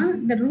விட்டோம்னா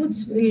the roots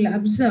will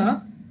absorb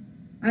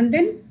and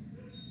then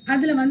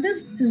அதில் வந்து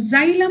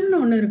xylem-னு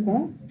ஒன்று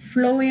இருக்கும்,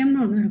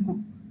 phloem-னு ஒன்று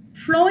இருக்கும்.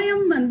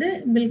 Phloem வந்து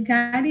will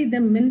carry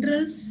the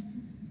minerals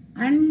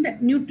and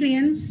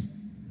nutrients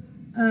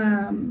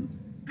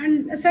and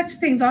such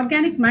things,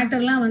 organic matter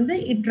லாம் வந்து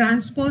it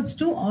transports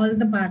to all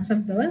the parts of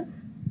the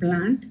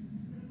plant.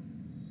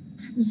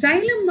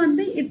 Xylem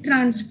வந்து it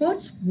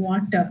transports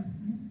water.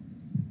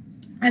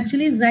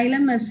 Actually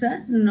xylem is a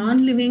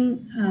non-living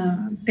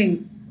thing.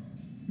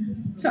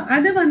 So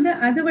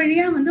அது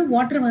வழியா வந்து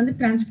water வந்து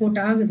transport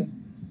ஆகுது.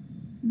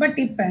 But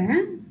இப்போ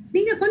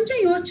நீங்க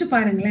கொஞ்சம் யோசிச்சு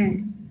பாருங்களேன்,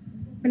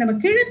 இப்போ நம்ம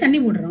கீழே தண்ணி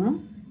விடுறோம்,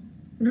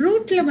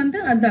 ரூட்ல வந்து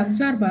அது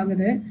அப்சார்ப்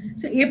ஆகுது.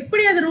 ஸோ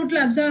எப்படி அது ரூட்ல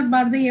அப்சார்ப்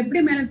ஆகுது, எப்படி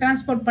மேலே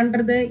டிரான்ஸ்போர்ட்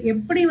பண்றது,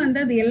 எப்படி வந்து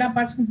அது எல்லா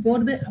பார்ட்ஸ்க்கும்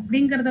போகிறது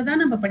அப்படிங்கிறத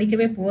தான் நம்ம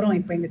படிக்கவே போறோம்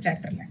இப்போ இந்த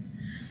சாப்டர்ல.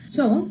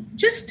 ஸோ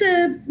ஜஸ்ட்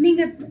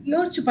நீங்க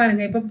யோசிச்சு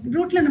பாருங்க, இப்போ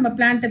ரூட்ல நம்ம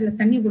பிளான்ட்ல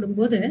தண்ணி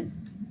விடும்போது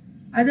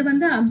அது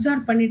வந்து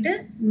அப்சார்ப் பண்ணிட்டு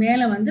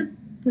மேலே வந்து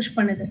புஷ்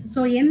பண்ணுது. ஸோ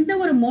எந்த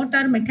ஒரு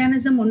மோட்டார்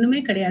மெக்கானிசம்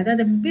ஒண்ணுமே கிடையாது,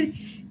 அது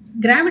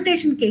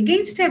கிராவிடேஷனுக்கு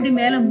எகெயின்ஸ்ட் அப்படி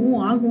மேலே மூவ்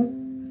ஆகும்.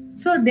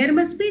 So there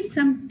must be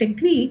some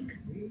technique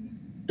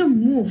to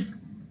move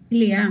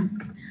இல்லையா?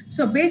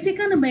 ஸோ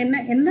பேசிக்காக நம்ம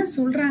என்ன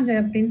சொல்றாங்க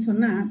அப்படின்னு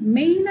சொன்னா,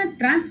 மெயினாக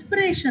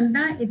டிரான்ஸ்பிரேஷன்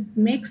தான் இட்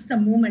மேக்ஸ் த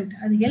மூமெண்ட்.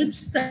 அது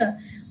helps the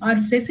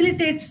R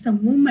facilitates the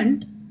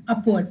moment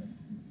upward.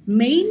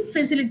 Main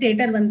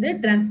facilitator வந்து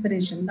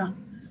டிரான்ஸ்பிரேஷன் தான்.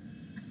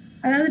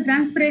 அதாவது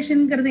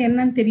டிரான்ஸ்பிரேஷனுங்கிறது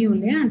என்னன்னு தெரியும்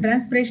இல்லையா?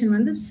 டிரான்ஸ்பிரேஷன்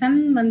வந்து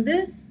சன் வந்து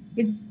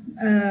இட்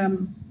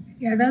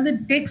அதாவது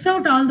tax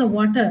out all the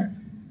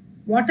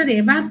water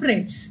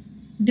evaporates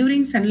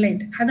during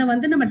sunlight. அதை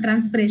வந்து நம்ம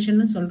டிரான்ஸ்பிரேஷன்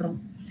சொல்றோம்.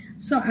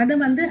 ஸோ அதை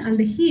வந்து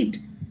அந்த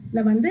ஹீட்ல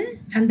வந்து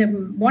அந்த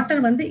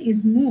வாட்டர் வந்து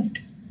is moved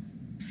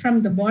from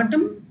the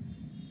bottom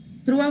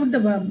through out the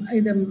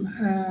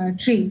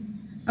tree.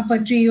 அப்போ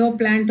ட்ரீயோ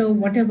பிளான்ட்டோ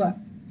வாட் எவர்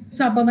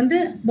ஸோ அப்போ வந்து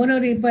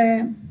ஒரு இப்போ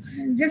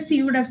just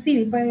you would have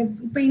seen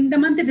இப்போ இந்த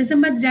month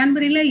December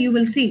ஜான்வரியில் you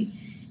will see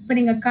இப்போ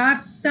நீங்கள்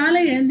காத்தால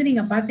எழுந்து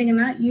நீங்கள்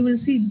பார்த்தீங்கன்னா யூ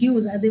வில் சி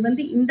டியூஸ். அது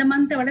வந்து இந்த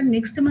மந்த்தை விட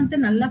நெக்ஸ்ட்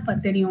மந்த்து நல்லா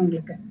தெரியும்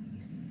உங்களுக்கு.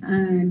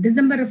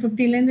 டிசம்பர்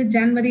 15லேருந்து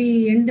ஜான்வரி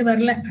எண்டு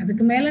வரல,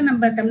 அதுக்கு மேலே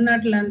நம்ம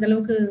தமிழ்நாட்டில்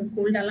அந்தளவுக்கு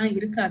கோல்டெல்லாம்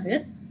இருக்காது.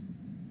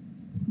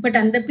 பட்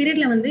அந்த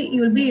பீரியடில் வந்து you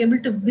will be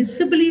able to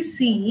visibly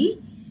C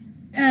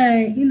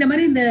இந்த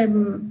மாதிரி இந்த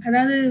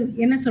அதாவது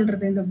என்ன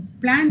சொல்கிறது, இந்த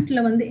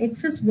பிளான்ட்டில் வந்து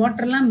எக்ஸஸ்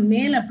வாட்டர்லாம்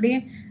மேலே அப்படியே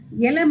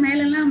இலை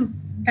மேலெல்லாம்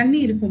தண்ணி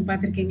இருக்கும்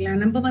பார்த்துருக்கீங்களா?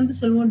 நம்ம வந்து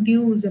சொல்லுவோம்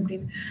டியூஸ்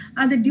அப்படின்னு.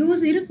 அது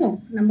டியூஸ் இருக்கும்.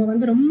 நம்ம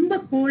வந்து ரொம்ப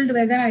கோல்டு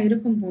வெதராக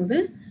இருக்கும்போது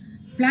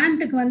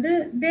பிளான்ட்டுக்கு வந்து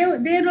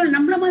தேரோல்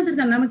நம்மள மாதிரி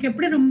தான். நமக்கு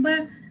எப்படி ரொம்ப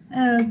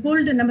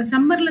கோல்டு, நம்ம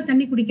சம்மரில்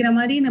தண்ணி குடிக்கிற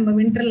மாதிரி நம்ம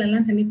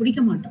வின்டர்லலாம் தண்ணி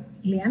குடிக்க மாட்டோம்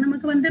இல்லையா?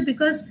 நமக்கு வந்து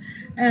பிகாஸ்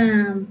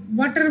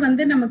வாட்டர்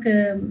வந்து நமக்கு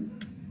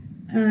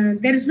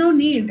தெர் இஸ் நோ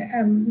நீட்.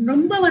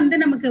 ரொம்ப வந்து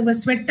நமக்கு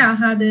ஸ்வெட்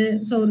ஆகாது.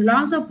 ஸோ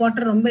லாஸ் ஆஃப்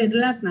வாட்டர் ரொம்ப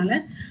இல்லாதனால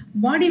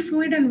பாடி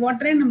ஃப்ளூயிட் அண்ட்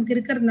வாட்டரே நமக்கு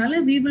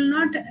இருக்கிறதுனால we will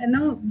not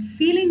know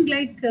feel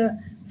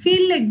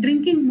like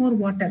drinking more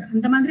water.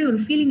 அந்த மாதிரி ஒரு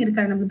ஃபீலிங்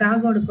இருக்காது. நமக்கு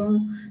தாகம் எடுக்கும்,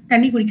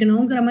 தண்ணி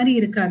குடிக்கணுங்கிற மாதிரி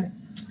இருக்காது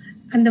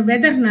அந்த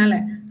வெதர்னால.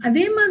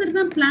 அதே மாதிரி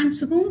தான்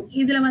பிளான்ட்ஸுக்கும்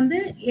இதில் வந்து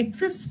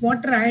எக்ஸஸ்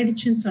வாட்டர்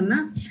ஆயிடுச்சுன்னு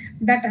சொன்னால்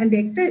தட் அந்த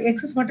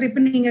எக்ஸஸ் வாட்டர்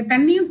இப்போ நீங்கள்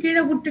தண்ணியும்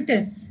கீழே விட்டுட்டு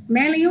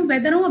மேலேயும்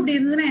வெதரும் அப்படி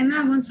இருந்ததுன்னா என்ன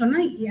ஆகும்னு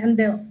சொன்னால்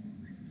அந்த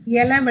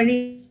இலை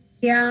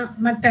வழியா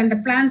மற்ற அந்த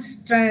பிளான்ஸ்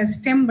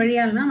ஸ்டெம்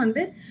வழியாலாம்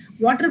வந்து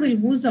water will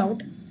ஊஸ்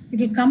out,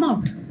 it will come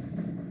out.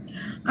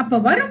 அப்போ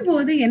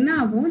வரும்போது என்ன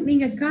ஆகும்,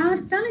 நீங்கள்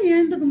கார்த்தால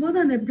எழுந்துக்கும் போது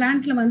அந்த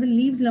பிளான்ட்ல வந்து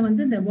லீவ்ஸில்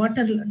வந்து இந்த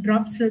வாட்டர்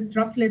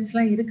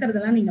ட்ராப்லெட்ஸ்லாம்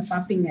இருக்கிறதெல்லாம் நீங்கள்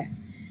பார்ப்பீங்க.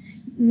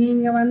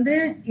 நீங்கள் வந்து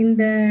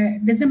இந்த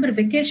டிசம்பர்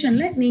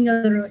வெக்கேஷனில்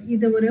நீங்கள்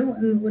இது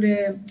ஒரு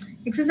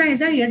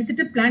எக்ஸசைஸாக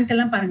எடுத்துட்டு பிளான்ட்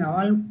எல்லாம்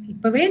பாருங்கள்.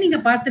 இப்போவே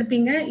நீங்கள்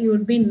பார்த்துருப்பீங்க, you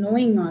would be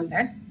knowing all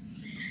that.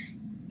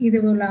 இது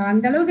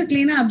அந்த அளவுக்கு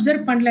கிளீனாக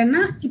அப்சர்வ்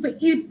பண்ணலன்னா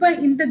இப்போ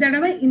இந்த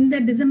தடவை இந்த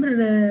டிசம்பர்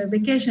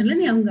வெக்கேஷனில்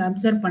நீ அவங்க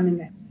அப்சர்வ்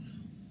பண்ணுங்க.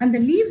 அந்த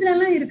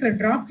லீவ்ஸ்லாம் இருக்கிற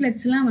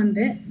ட்ராப்லெட்ஸ்லாம்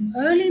வந்து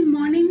ஏர்லி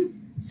மார்னிங்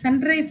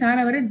சன்ரைஸ்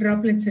ஆகிற வரை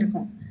ட்ராப்லெட்ஸ்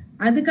இருக்கும்.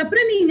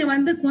 அதுக்கப்புறம் நீங்கள்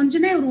வந்து கொஞ்ச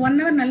நேரம் ஒரு 1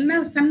 hour நல்லா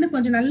சன்னு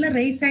கொஞ்சம் நல்லா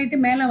ரைஸ் ஆகிட்டு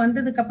மேலே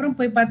வந்ததுக்கப்புறம்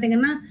போய்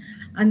பார்த்தீங்கன்னா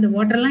அந்த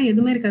வாட்டர்லாம்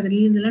எதுவுமே இருக்காது,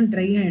 லீவ்ஸ் எல்லாம்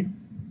ட்ரை ஆகிடும்.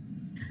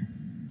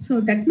 ஸோ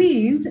தட்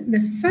மீன்ஸ் இந்த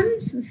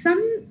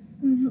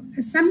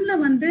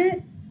சன்னில் வந்து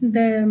இந்த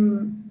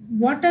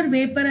water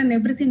vapour and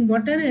every thing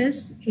water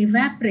is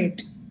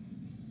evaporate.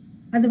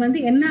 அது வந்து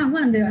என்ன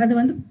ஆகும், அது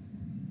வந்து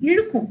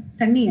இழுக்கும்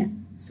தண்ணியை.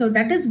 So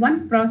that is one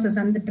process.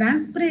 அந்த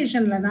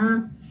டிரான்ஸ்பிரேஷனில் தான்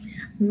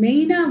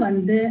மெயினாக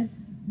வந்து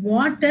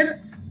வாட்டர்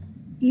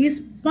இஸ்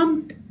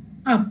பம்ப்ட்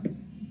அப்.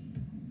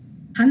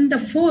 அந்த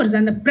ஃபோர்ஸ்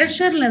அந்த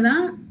ப்ரெஷரில்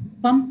தான்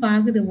பம்ப்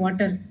ஆகுது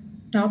வாட்டர்,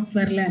 டாப்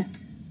வரல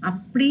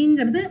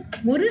அப்படிங்கிறது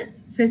ஒரு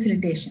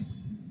ஃபெசிலிட்டேஷன்.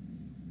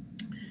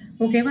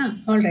 ஓகேவா?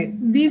 Alright,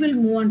 we will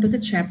move on to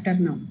the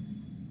chapter now.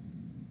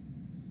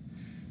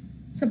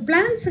 So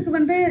பிளான்ட்ஸுக்கு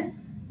வந்து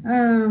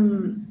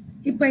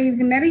இப்போ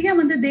இதுக்கு நிறைய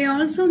வந்து they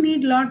also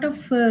need lot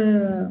of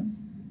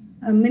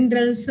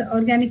minerals,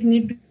 organic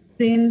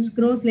nutrients,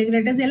 growth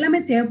regulators எல்லாமே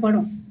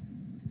தேவைப்படும்.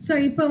 ஸோ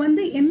இப்போ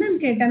வந்து என்னன்னு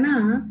கேட்டேன்னா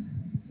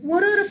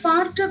ஒரு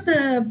பார்ட் ஆஃப் த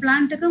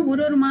பிளான்ட்டுக்கு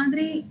ஒரு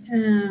மாதிரி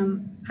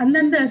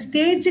அந்தந்த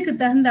ஸ்டேஜுக்கு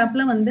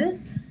தகுந்தாப்புல வந்து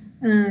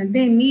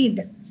தே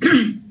நீட்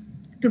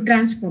டு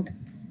டிரான்ஸ்போர்ட்.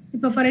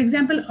 இப்போ ஃபார்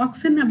எக்ஸாம்பிள்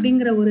ஆக்சின்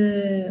அப்படிங்கிற ஒரு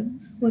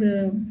ஒரு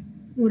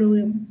ஒரு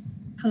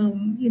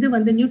இது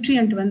வந்து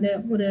நியூட்ரியன்ட் வந்து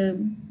ஒரு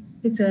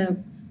it's a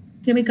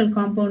chemical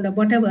compound or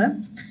whatever,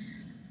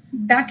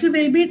 that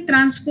will be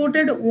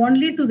transported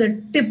only to the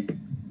tip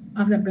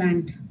of the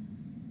plant.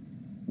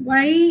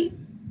 Why?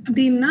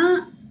 அப்படின்னா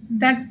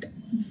that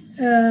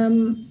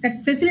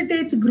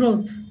facilitates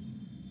growth.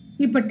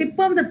 இப்போ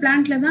டிப் ஆஃப் த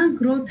பிளான்ட்ல தான்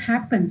growth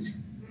happens.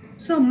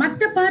 ஸோ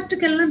மற்ற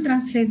பார்ட்டுக்கெல்லாம்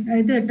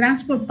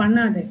டிரான்ஸ்போர்ட்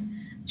பண்ணாது.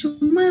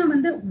 சும்மா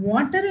வந்து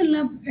வாட்டர்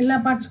எல்லா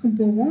பார்ட்ஸுக்கும்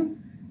போகும்.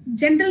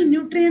 ஜென்ரல்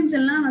நியூட்ரியன்ஸ்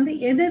எல்லாம் வந்து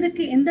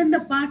எதுக்கு எந்தெந்த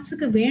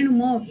பார்ட்ஸுக்கு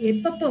வேணுமோ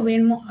எப்பப்போ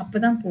வேணுமோ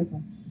அப்போதான்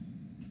போகும்.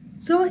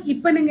 ஸோ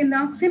இப்போ நீங்கள் இந்த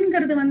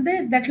ஆக்சின்ங்கிறது வந்து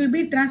that will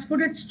be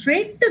transported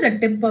straight to the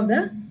tip of the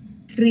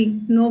tree,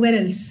 nowhere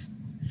else.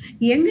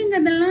 எங்கெங்க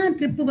அதெல்லாம்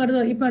ட்ரிப்பு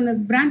வருதோ, இப்போ அந்த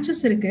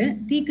பிரான்ச்சஸ் இருக்கு,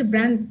 டீக்கு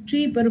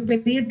ட்ரீ ஒரு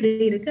பெரிய ட்ரீ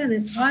இருக்கு, அது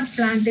ஆர்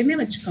பிளான்ட்னே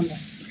வச்சுக்கோங்க.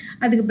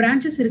 அதுக்கு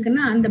பிரான்ச்சஸ்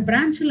இருக்குன்னா அந்த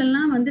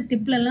பிரான்ச்லலாம் வந்து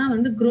டிப்லலாம்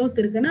வந்து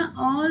க்ரோத் இருக்குன்னா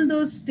all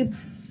those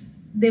tips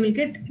they will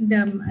get the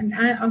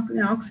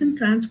oxygen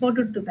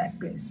transported to that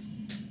place,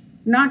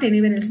 not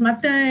anywhere else.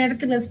 மற்ற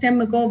இடத்துல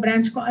ஸ்டெம்முக்கோ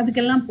பிரான்ச்சுக்கோ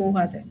அதுக்கெல்லாம்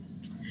போகாது.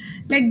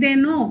 லைக் தே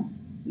நோ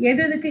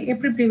எதுக்கு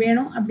எப்படி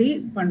வேணும் அப்படி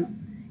பண்ணும்.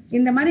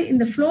 இந்த மாதிரி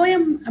இந்த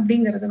ஃப்ளோயம்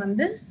அப்படிங்கிறது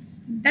வந்து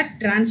that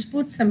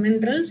transports the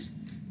minerals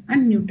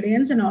and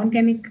nutrients and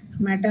organic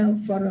matter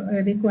for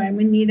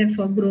requirement needed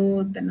for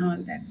growth and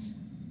all that.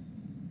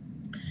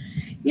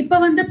 இப்போ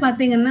வந்து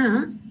பார்த்தீங்கன்னா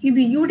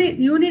இது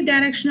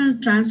unidirectional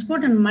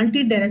transport and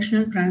multi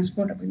directional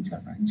transport அப்படின்னு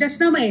சொல்கிறோம்.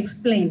 Just now I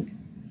explained.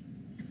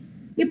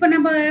 இப்போ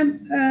நம்ம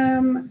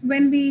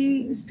when we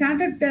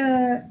started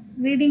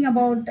reading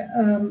about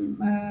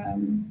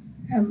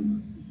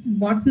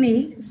botany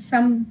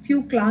some few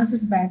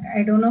classes back.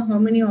 I don't know how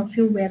many of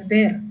you were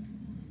there.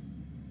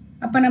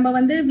 அப்போ நம்ம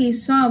வந்து we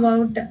saw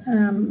about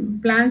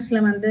பிளான்ஸ்ல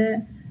வந்து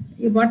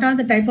what are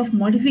the type of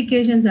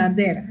modifications are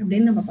there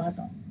அப்படின்னு நம்ம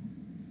பார்த்தோம்.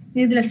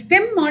 இதில்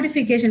ஸ்டெம்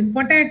மாடிஃபிகேஷன்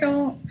பொட்டேட்டோ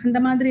அந்த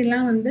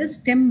மாதிரிலாம் வந்து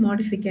ஸ்டெம்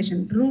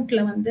மாடிஃபிகேஷன்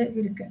ரூட்டில் வந்து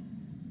இருக்கு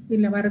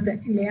இல்லை வருது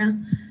இல்லையா.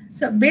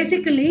 ஸோ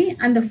பேசிக்கலி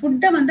அந்த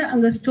ஃபுட்டை வந்து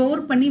அங்கே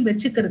ஸ்டோர் பண்ணி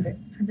வச்சுக்கிறது,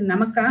 அது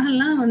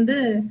நமக்காகலாம் வந்து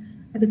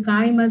அது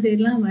காய்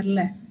மாதிரிலாம்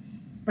வரல.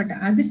 பட்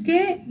அதுக்கே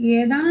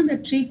ஏதாவது அந்த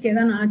ட்ரீக்கு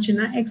ஏதாவது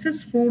ஆச்சுன்னா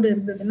எக்ஸஸ் ஃபுட்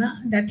இருந்ததுன்னா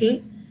தட்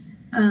வில்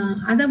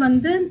அதை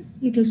வந்து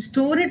it will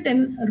store it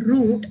in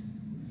root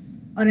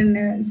R in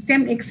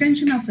stem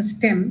extension of a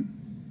stem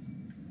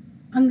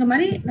அங்கே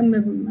மாதிரி நம்ம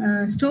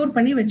ஸ்டோர்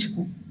பண்ணி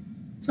வச்சுக்குவோம்.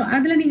 ஸோ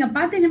அதில் நீங்கள்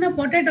பார்த்தீங்கன்னா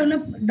பொட்டேட்டோவில்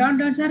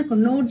டாட்ஸாக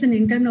இருக்கும், நோட்ஸ் அண்ட்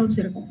இன்டர் நோட்ஸ்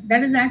இருக்கும்.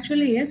 That is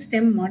actually a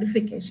stem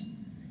modification.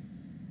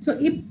 So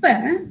இப்போ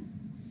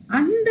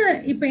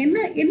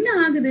என்ன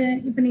ஆகுது,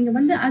 இப்போ நீங்கள்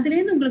வந்து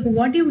அதுலேருந்து உங்களுக்கு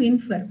வாட் யூ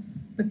இன்ஃபர்,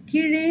 இப்போ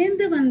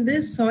கீழேந்து வந்து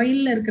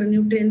சாயிலில் இருக்கிற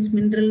nutrients,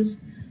 minerals,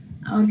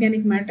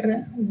 organic matter,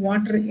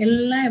 water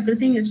எல்லாம் every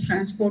thing is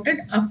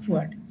transported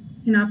upward,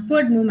 in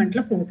upward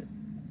மூமெண்ட்டில் போகுது.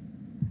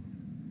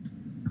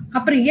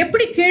 அப்புறம்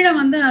எப்படி கீழே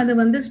வந்து அது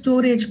வந்து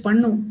ஸ்டோரேஜ்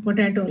பண்ணும்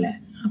பொட்டேட்டோவில்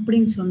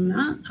அப்படின்னு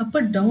சொன்னால் அப்போ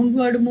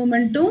டவுன்வர்டு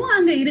மூமெண்ட்டும்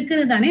அங்கே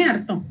இருக்கிறதானே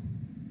அர்த்தம்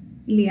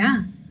இல்லையா.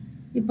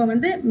 இப்போ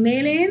வந்து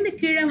மேலேந்து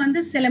கீழே வந்து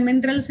சில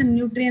மினரல்ஸ் அண்ட்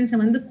நியூட்ரியன்ஸை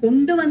வந்து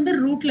கொண்டு வந்து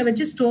ரூட்டில்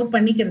வச்சு ஸ்டோர்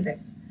பண்ணிக்கிறது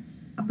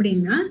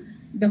அப்படின்னா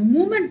the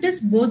moment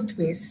is both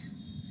ways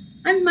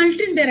and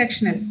multi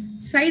directional.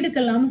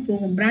 சைடுக்கு எல்லாமும்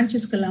போகும்,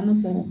 பிரான்ச்சஸ்க்கு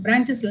எல்லாமும் போகும்.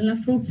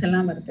 பிரான்ச்சஸ்லாம் ஃப்ரூட்ஸ்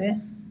எல்லாம் வருது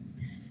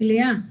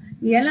இல்லையா,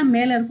 இலை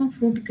மேலே இருக்கும்,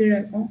 ஃப்ரூட் கீழே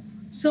இருக்கும்.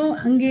 ஸோ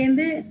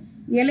அங்கேருந்து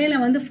இலையில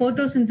வந்து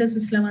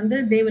photosynthesisல வந்து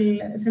they will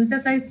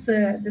synthesize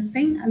this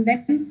thing and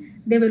then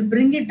they will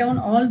bring it down,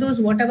 all those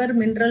whatever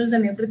minerals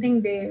and everything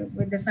they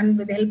with the sun,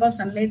 with the help of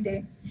sunlight they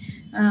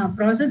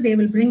process, they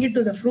will bring it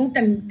to the fruit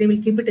and they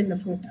will keep it in the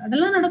fruit.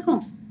 அதெல்லாம்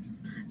நடக்கும்.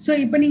 So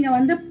இப்போ நீங்கள்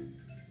வந்து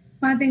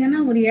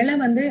பார்த்தீங்கன்னா ஒரு இலை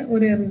வந்து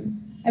ஒரு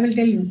I will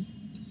tell you.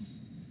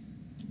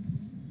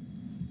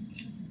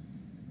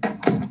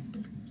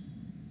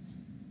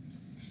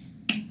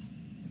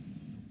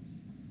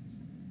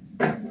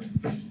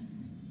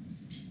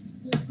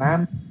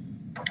 Ma'am,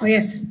 Oh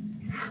yes.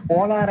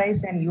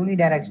 polarized and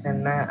unidirectional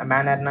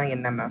manner na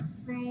enna ma'am?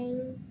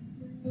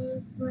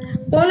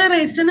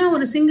 போலரைஸ்டுனா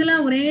ஒரு சிங்கிளா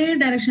ஒரே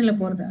டைரக்ஷன்ல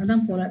போறது,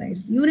 அதான்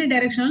போலரைஸ்ட். யூனி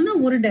டைரக்ஷனல்னா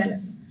ஒரு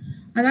டைரக்ஷன்,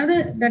 அதாவது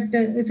that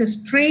it's a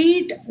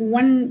straight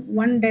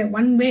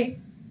one way,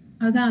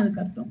 அதான்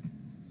அதுக்கு அர்த்தம்.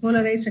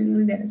 போலரைஸ்ட் அண்ட்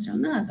யூனி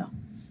டைரக்ஷனல்னா அதான்.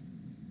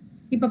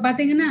 இப்போ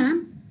பார்த்தீங்கன்னா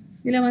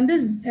இதில் வந்து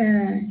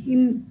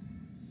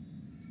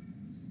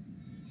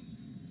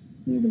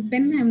இது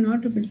pen I am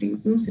not able to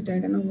use it, I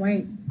don't know why.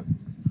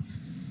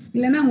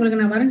 இல்லைன்னா உங்களுக்கு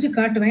நான் வரைஞ்சி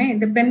காட்டுவேன்.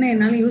 இந்த பெண்ணை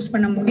என்னால் யூஸ்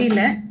பண்ண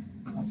முடியல.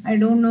 I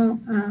don't know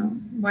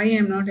why I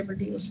am not able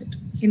to use it.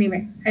 Anyway,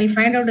 I'll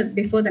find out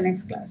before the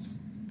next class.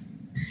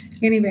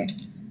 Anyway,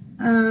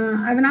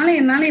 அதனால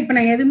என்னால் இப்போ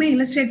நான் எதுவுமே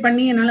இல்லஸ்ட்ரேட்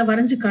பண்ணி என்னால்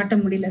வரைஞ்சி காட்ட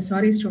முடியல.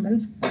 Sorry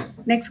students.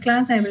 Next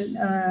class I will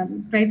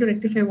try to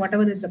rectify what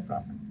ever is a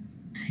problem.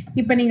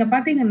 இப்போ நீங்கள்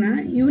பார்த்தீங்கன்னா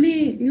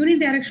யூனி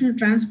டைரக்ஷனல்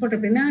டிரான்ஸ்போர்ட்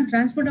அப்படின்னா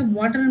transport of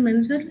water and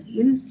minerals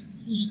in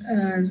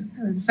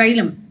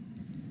xylem.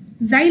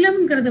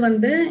 சைலம்ங்கிறது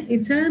வந்து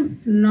இட்ஸ் அ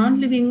நான்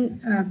லிவிங்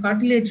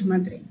கார்டிலேஜ்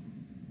மாதிரி.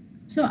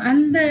 ஸோ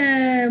அந்த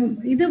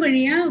இது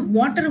வழியாக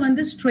வாட்டர்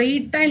வந்து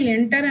ஸ்ட்ரெயிட்டாக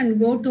enter and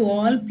go to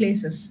all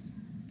places.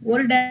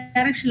 ஒரு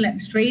டைரக்ஷனில்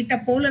ஸ்ட்ரெயிட்டாக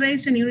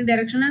போலரைஸ்ட் அண்ட் யூனி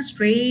டைரக்ஷனாக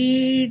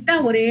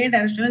ஸ்ட்ரெயிட்டாக ஒரே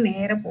டைரக்ஷனில்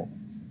நேராக போகும்.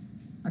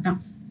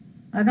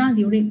 அதான்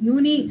அது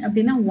யூனி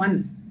அப்படின்னா ஒன்,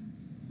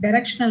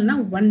 டைரக்ஷனல்னா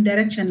ஒன்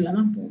டைரக்ஷனில்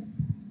தான் போகும்.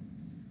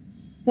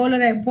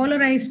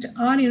 போலரைஸ்ட்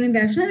ஆர் யூனி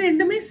டைரக்ஷன்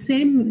ரெண்டுமே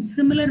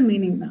சிமிலர்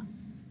மீனிங் தான்,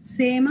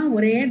 சேமாக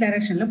ஒரே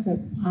டைரக்ஷனில்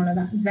போகும்,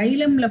 அவ்வளோதான்.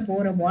 ஜைலமில்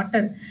போகிற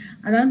வாட்டர்,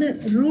 அதாவது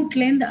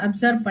ரூட்லேருந்து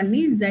அப்சர்வ்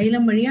பண்ணி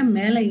ஜைலம் வழியாக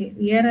மேலே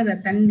ஏறுற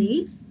தண்ணி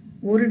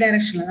ஒரு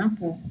டைரக்ஷனில் தான்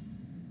போகும்.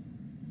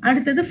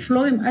 அடுத்தது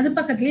ஃப்ளோயம், அது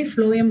பக்கத்துலேயே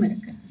ஃப்ளோயம்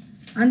இருக்குது.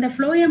 அந்த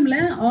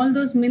ஃப்ளோயமில் ஆல்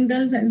தோஸ்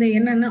மினரல்ஸ், அந்த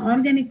என்னென்ன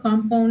ஆர்கானிக்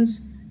காம்பவுண்ட்ஸ்,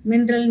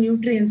 மினரல்,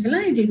 நியூட்ரியன்ஸ்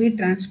எல்லாம் இட் வில் பி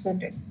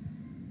டிரான்ஸ்போர்ட்டட்.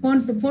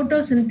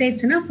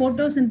 ஃபோட்டோசிந்தேட்ஸ்னா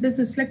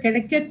ஃபோட்டோசிந்தசிஸில்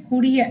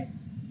கிடைக்கக்கூடிய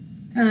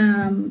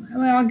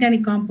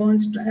ஆர்கானிக்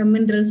காம்பவுண்ட்ஸ்,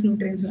 மினரல்ஸ்,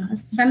 நியூட்ரியன்ஸ்லாம்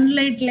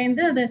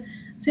சன்லைட்லேருந்து அது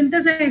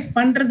சிந்தசைஸ்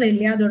பண்ணுறது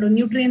இல்லையா, அதோட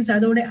நியூட்ரியன்ஸ்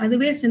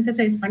அதுவே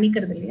சிந்தசைஸ்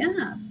பண்ணிக்கிறது இல்லையா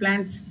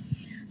பிளான்ட்ஸ்.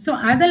 ஸோ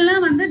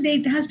அதெல்லாம் வந்து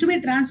it has to be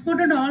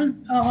transported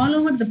all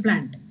over the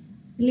plant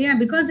இல்லையா,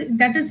 because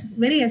that is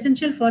very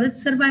essential for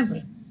it's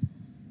survival.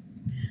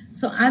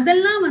 So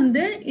அதெல்லாம்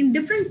வந்து இன்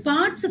டிஃப்ரெண்ட்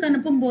பார்ட்ஸுக்கு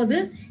அனுப்பும்போது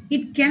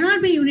it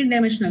cannot be uni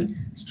dimensional.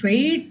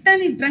 ஸ்ட்ரெயிட்டாக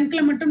நீ ட்ரங்க்ல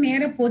மட்டும்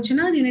நேராக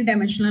போச்சுன்னா அது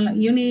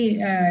யூனி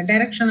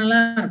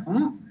டைரக்ஷனலாக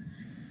இருக்கும்.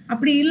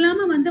 அப்படி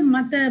இல்லாமல் வந்து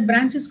மற்ற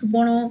பிரான்ச்சஸ்க்கு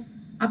போகணும்.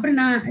 அப்புறம்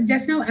நான்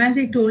just now as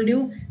I told you,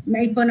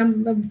 இப்போ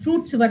நம்ம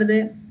ஃப்ரூட்ஸ் வருது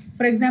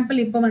ஃபார் எக்ஸாம்பிள்.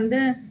 இப்போ வந்து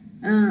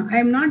I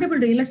am not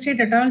able to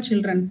illustrate at all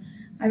children.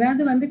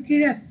 அதாவது வந்து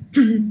கீழே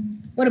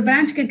ஒரு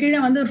பிரான்ச்சுக்கு கீழே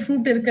வந்து ஒரு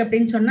ஃப்ரூட் இருக்குது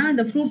அப்படின்னு சொன்னால்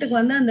அந்த ஃப்ரூட்டுக்கு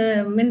வந்து அந்த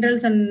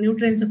மினரல்ஸ் அண்ட்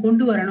நியூட்ரியன்ஸை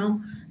கொண்டு வரணும்.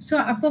 ஸோ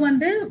அப்போ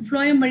வந்து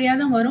ஃப்ளோயம் வழியாக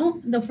தான் வரும்.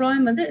 இந்த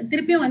ஃப்ளோயம் வந்து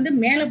திருப்பியும் வந்து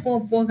மேலே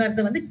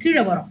போகிறது வந்து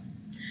கீழே வரும்.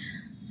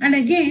 அண்ட்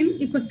அகெயின்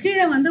இப்போ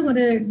கீழே வந்து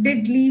ஒரு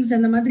டெட் லீவ்ஸ்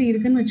அந்த மாதிரி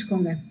இருக்குன்னு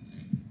வச்சுக்கோங்க.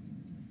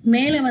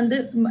 மேலே வந்து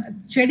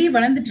செடி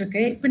வளர்ந்துட்டு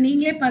இருக்கு. இப்போ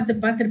நீங்களே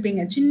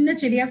பார்த்துருப்பீங்க, சின்ன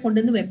செடியாக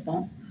கொண்டு வந்து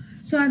வைப்போம்.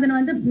 ஸோ அதில்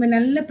வந்து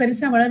நல்ல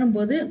பெருசாக வளரும்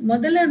போது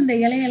முதல்ல இந்த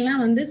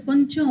இலையெல்லாம் வந்து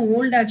கொஞ்சம்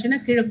ஓல்டாச்சுன்னா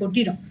கீழே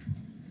கொட்டிடும்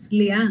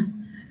இல்லையா?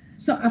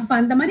 ஸோ அப்போ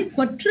அந்த மாதிரி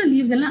கொட்டுற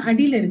லீவ்ஸ் எல்லாம்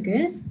அடியில் இருக்கு,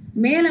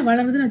 மேலே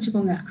வளருதுன்னு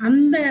வச்சுக்கோங்க.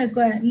 அந்த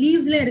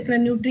லீவ்ஸ்ல இருக்கிற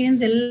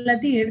நியூட்ரியன்ஸ்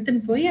எல்லாத்தையும்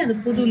எடுத்துன்னு போய் அது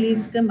புது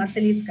லீவ்ஸ்க்கு மற்ற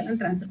லீவ்ஸ்க்கெல்லாம்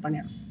ட்ரான்ஸ்ஃபர்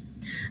பண்ணிடும்.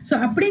 ஸோ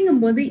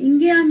அப்படிங்கும்போது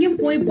இங்கேயும் அங்கேயும்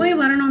போய்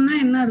வரணும்னா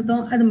என்ன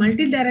அர்த்தம்? அது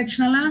மல்டி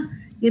டைரக்ஷனலாக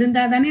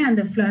இருந்தால் தானே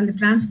அந்த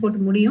டிரான்ஸ்போர்ட்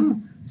முடியும்.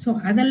 ஸோ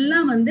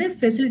அதெல்லாம் வந்து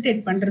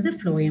ஃபெசிலிட்டேட் பண்ணுறது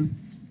phloem.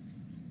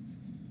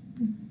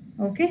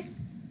 Okay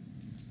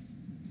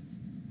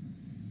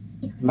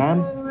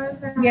ma'am,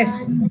 S.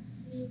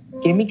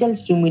 Chemical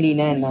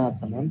ஸ்டிமுலினா என்ன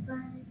அர்த்தம் மேம்?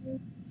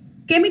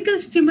 கெமிக்கல்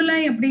ஸ்டிமுலை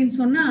அப்படின்னு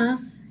சொன்னால்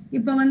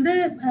இப்போ வந்து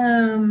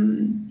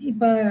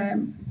இப்போ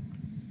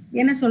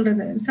என்ன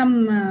சொல்கிறது, சம்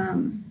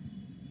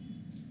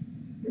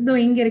இதோ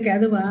இங்கே இருக்கு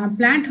அதுவா,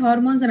 plant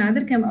hormones and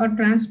other R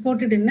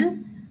transported in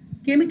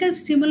chemical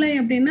ஸ்டிமுலை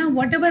அப்படின்னா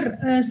what ever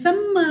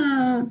some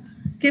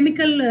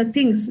chemical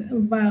things,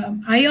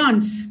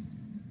 ions.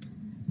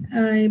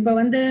 இப்போ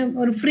வந்து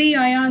ஒரு ஃப்ரீ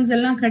அயான்ஸ்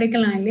எல்லாம்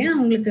கிடைக்கலாம் இல்லையா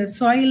உங்களுக்கு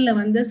சாயிலில்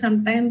வந்து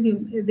sometimes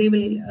they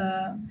will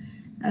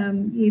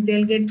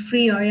they'll get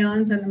free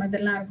ions அந்த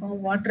மாதிரிலாம் இருக்கும்.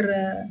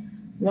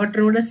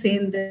 வாட்டரோட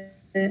சேர்ந்து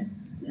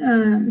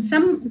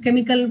some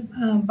chemical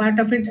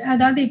part of it.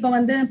 அதாவது இப்போ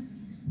வந்து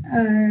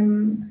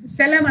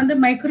சில வந்து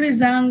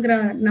மைக்ரோரிசாங்கிற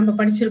நம்ம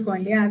படிச்சிருக்கோம்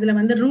இல்லையா, அதில்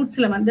வந்து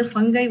ரூட்ஸில் வந்து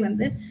ஃபங்கை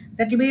வந்து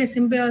that will be a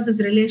symbiosis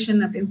relation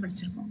அப்படின்னு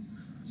படிச்சிருக்கோம்.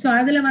 ஸோ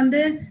அதில்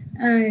வந்து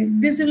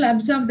this will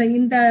absorb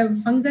இந்த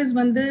ஃபங்கஸ்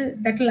வந்து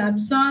that will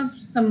absorb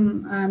some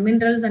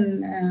minerals and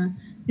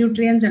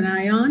nutrients and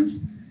ions.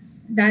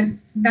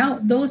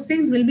 Those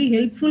things will be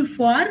helpful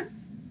for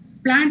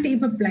plant.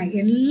 இப்போ plant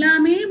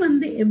எல்லாமே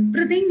வந்து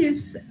everything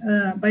is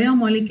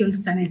biomolecules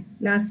தானே.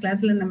 லாஸ்ட்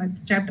கிளாஸ்ல நம்ம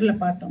சாப்டர்ல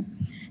பார்த்தோம்.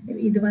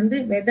 இது வந்து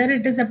whether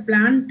it is a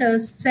plant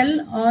cell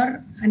or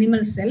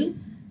animal cell,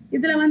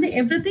 இதுல வந்து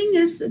everything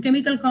is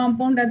chemical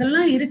compound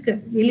அதெல்லாம் இருக்கு.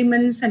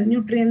 elements and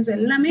nutrients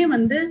எல்லாமே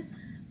வந்து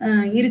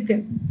இருக்கு,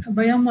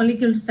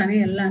 பயோமாலிக்யூல்ஸ் தானே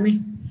எல்லாமே.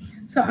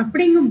 ஸோ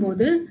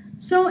அப்படிங்கும்போது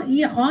so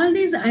all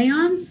these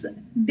ions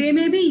they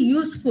may be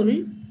useful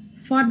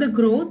for the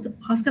growth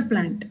of the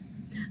plant.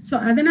 So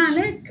அதனால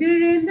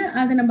கீழேந்து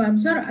அதை நம்ம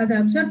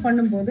அப்சர்வ்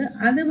பண்ணும்போது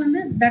அது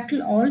வந்து that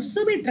will also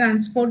be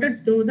transported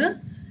through the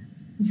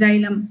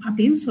xylem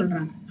அப்படின்னு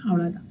சொல்றாங்க.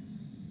 அவ்வளவுதான்.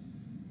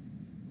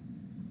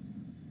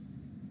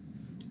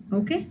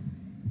 Okay,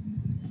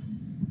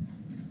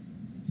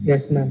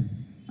 yes ma'am.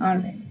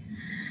 ஆல்ரைட்.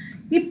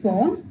 இப்போ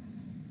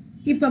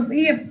இப்போ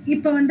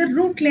இப்போ வந்து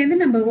ரூட்லேருந்து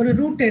நம்ம ஒரு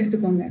ரூட்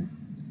எடுத்துக்கோங்க.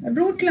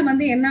 ரூட்டில்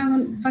வந்து என்ன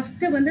ஆகும்,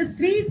 ஃபஸ்ட்டு வந்து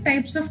 3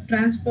 types of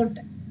transport,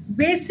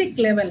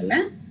 பேசிக் லெவலில்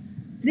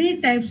 3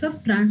 types of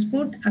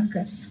transport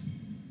occurs.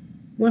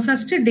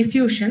 First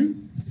diffusion,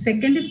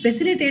 second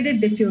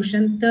facilitated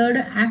diffusion,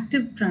 third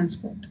active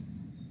transport.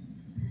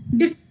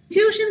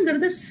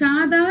 டிஃப்யூஷனுங்கிறது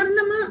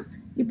சாதாரணமாக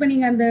இப்போ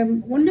நீங்கள் அந்த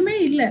ஒன்றுமே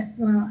இல்லை,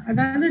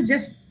 அதாவது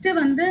ஜஸ்ட்டு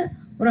வந்து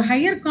ஒரு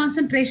ஹையர்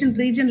கான்சன்ட்ரேஷன்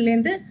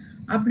ரீஜன்லேருந்து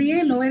அப்படியே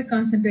லோயர்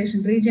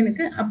கான்சன்ட்ரேஷன்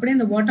ரீஜனுக்கு அப்படியே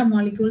இந்த water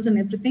molecules and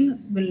every thing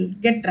will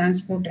get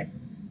transported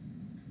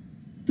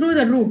through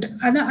the root.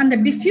 அதான் அந்த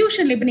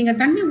டிஃப்யூஷனில் இப்போ நீங்கள்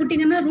தண்ணி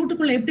விட்டிங்கன்னா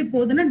ரூட்டுக்குள்ளே எப்படி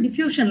போகுதுன்னா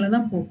டிஃப்யூஷனில்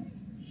தான் போகும்.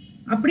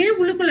 அப்படியே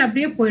உள்ளுக்குள்ளே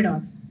அப்படியே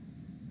போயிடும்.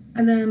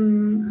 அந்த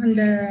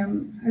அந்த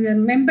அந்த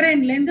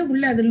மெம்பரைன்லேருந்து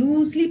உள்ள அது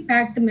லூஸ்லி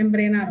பேக்டு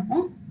மெம்பரைனாக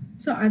இருக்கும்.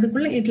 ஸோ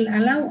அதுக்குள்ளே it will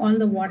allow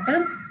all the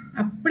water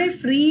அப்படியே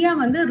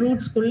ஃப்ரீயாக வந்து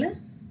ரூட்ஸ்குள்ளே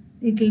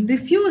it will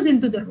diffuse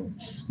into the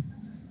roots.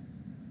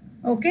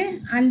 Okay,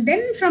 and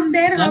then from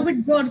there how it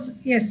goes.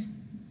 Yes,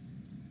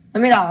 I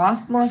mean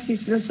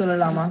osmosis la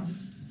sollama.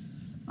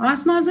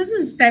 Osmosis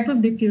is type of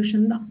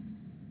diffusion da.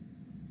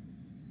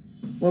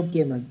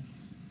 Okay ma'am.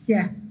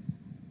 Yeah,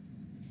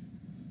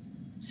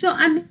 so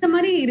அந்த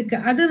மாதிரி இருக்கு.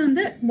 அது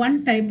வந்து one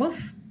type of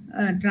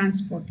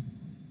transport.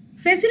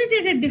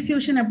 Facilitated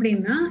diffusion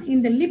அப்படின்னா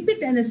இந்த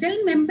lipid, அந்த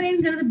செல்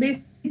மெம்பரேன்ங்கிறது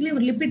basically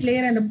ஒரு lipid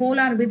layer, அந்த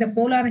polar with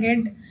polar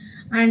head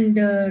and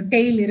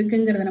tail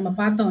இருக்குங்கிறத நம்ம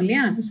பார்த்தோம்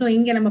இல்லையா. ஸோ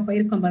இங்கே நம்ம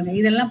இருக்கோம் பாருங்க,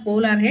 இதெல்லாம்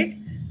polar head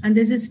and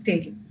this is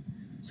tail.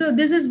 So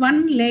this is one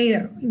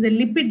layer, இந்த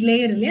லிப்பிட்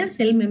லேயர் இல்லையா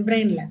செல்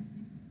மெம்பரைனில்.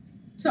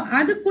 ஸோ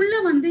அதுக்குள்ளே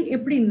வந்து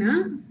எப்படின்னா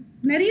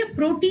நிறைய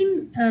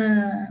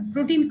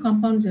ப்ரோட்டீன்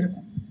காம்பவுண்ட்ஸ்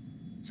இருக்கும்.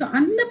 ஸோ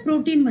அந்த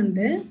ப்ரோட்டீன்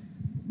வந்து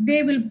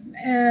they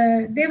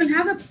will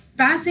have a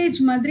passage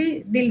மாதிரி,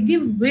 they'll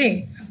give way.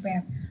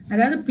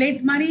 அதாவது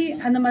பிளேட் மாதிரி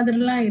அந்த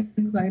மாதிரிலாம்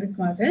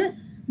இருக்காது,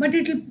 but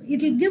it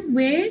will give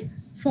way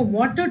for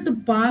water to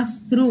pass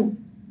through.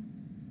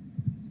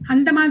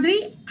 அந்த மாதிரி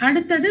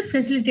அடுத்தது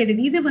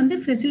ஃபெசிலிட்டேட்டட், இது வந்து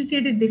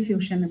ஃபெசிலிட்டேட்டட்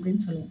டிஃப்யூஷன்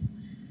அப்படின்னு சொல்லுவோம்.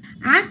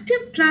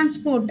 ஆக்டிவ்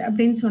டிரான்ஸ்போர்ட்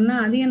அப்படின்னு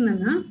சொன்னால் அது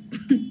என்னன்னா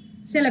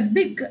சில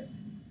பிக்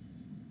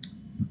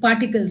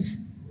பார்ட்டிகல்ஸ்,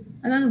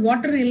 அதாவது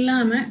வாட்டர்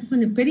இல்லாமல்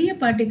கொஞ்சம் பெரிய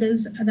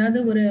பார்ட்டிகல்ஸ், அதாவது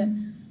ஒரு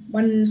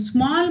ஒன்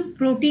ஸ்மால்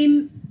ப்ரோட்டீன்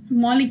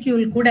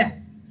மாலிக்யூல் கூட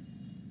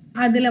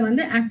அதில்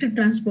வந்து ஆக்டிவ்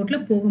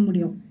டிரான்ஸ்போர்ட்டில் போக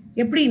முடியும்.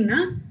 எப்படின்னா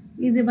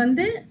இது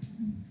வந்து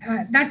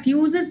that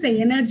uses the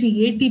energy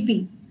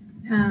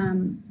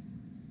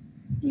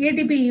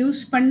ATP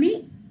use பண்ணி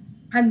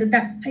அந்த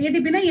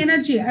ஏடிபினா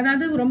எனர்ஜி,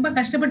 அதாவது ரொம்ப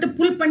கஷ்டப்பட்டு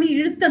புல் பண்ணி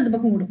இழுத்து அந்த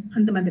பக்கம் விடும்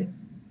அந்த மாதிரி.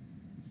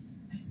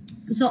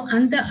 ஸோ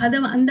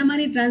அந்த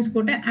மாதிரி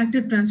டிரான்ஸ்போர்ட்டை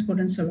ஆக்டிவ்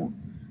டிரான்ஸ்போர்ட்னு சொல்லுவோம்.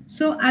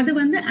 ஸோ அது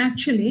வந்து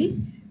ஆக்சுவலி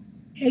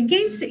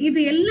எகெயின்ஸ்ட் இது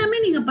எல்லாமே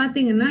நீங்கள்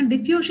பார்த்தீங்கன்னா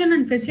diffusion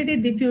and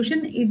facilitate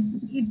diffusion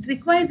it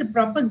requires a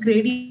proper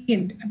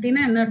gradient.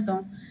 அப்படின்னா என்ன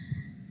அர்த்தம்?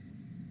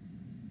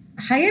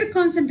 ஹையர்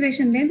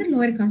கான்சன்ட்ரேஷன்லேருந்து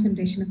லோயர்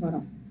கான்சன்ட்ரேஷனுக்கு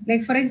வரும்.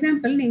 லைக் ஃபார்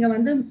எக்ஸாம்பிள் நீங்கள்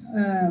வந்து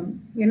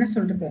என்ன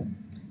சொல்கிறது,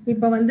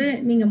 இப்போ வந்து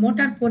நீங்கள்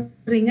மோட்டார்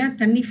போடுறீங்க,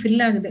 தண்ணி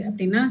ஃபில் ஆகுது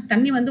அப்படின்னா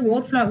தண்ணி வந்து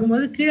ஓவர்ஃப்ளோ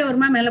ஆகும்போது கீழே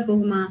வருமா மேலே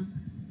போகுமா?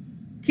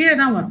 கீழே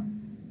தான் வரும்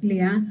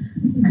இல்லையா?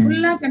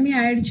 ஃபுல்லாக தண்ணி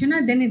ஆயிடுச்சுன்னா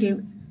then it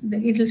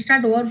will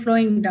start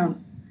overflowing down.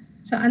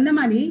 So அந்த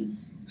மாதிரி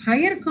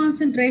ஹையர்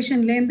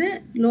கான்சன்ட்ரேஷன்லேருந்து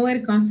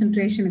லோயர்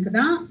கான்சன்ட்ரேஷனுக்கு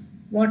தான்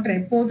வாட்டர்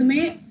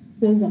எப்போதுமே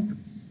போகும்.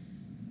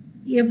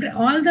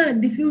 All the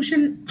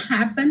diffusion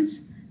happens,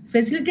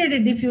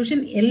 facilitated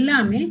diffusion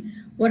எல்லாமே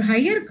ஒரு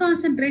ஹையர்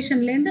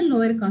கான்சன்ட்ரேஷன்லேருந்து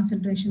லோயர்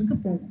கான்சன்ட்ரேஷனுக்கு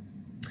போகும்.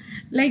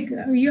 லைக்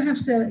we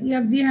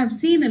have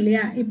seen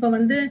இல்லையா, இப்போ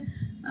வந்து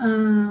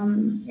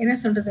என்ன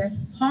சொல்றது,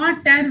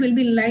 hot air will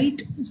be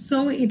light, so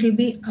it will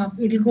be up,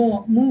 it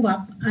will move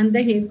up, and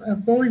the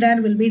gold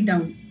air will be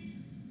down.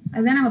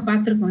 அதுதான் நம்ம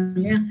பார்த்துருக்கோம்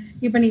இல்லையா?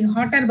 இப்போ நீங்கள்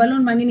ஹாட் ஏர்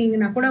பலூன்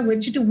வாங்கினீங்கன்னா கூட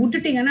வச்சுட்டு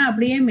விட்டுட்டீங்கன்னா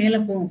அப்படியே மேலே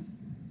போகும்.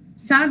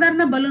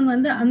 சாதாரண பலூன்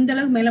வந்து அந்த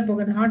அளவுக்கு மேலே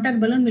போகாது. Hot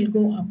air balloon will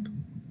go அப்,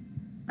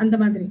 அந்த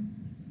மாதிரி.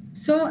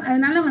 ஸோ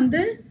அதனால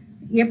வந்து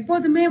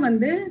எப்போதுமே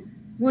வந்து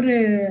ஒரு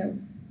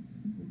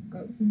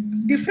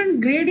டிஃப்ரெண்ட்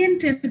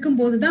கிரேடியன்ட்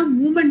இருக்கும்போது தான்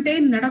மூமெண்ட்டே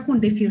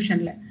நடக்கும்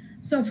டிஃப்யூஷனில்.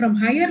 So from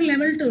higher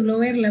level to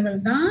lower level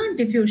தான்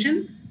டிஃப்யூஷன்,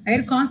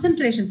 ஹையர்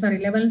கான்சன்ட்ரேஷன்,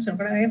 லெவல்னு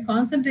சொல்லக்கூடாது, higher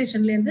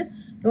கான்சன்ட்ரேஷன்லேருந்து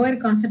lower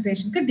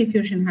concentration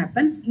diffusion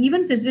happens.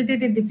 Even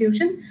facilitated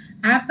diffusion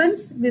happens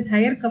with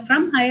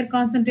from higher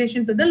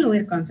concentration to the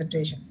lower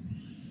concentration.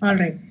 All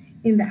right.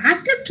 In the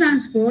active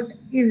transport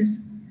is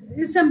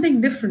something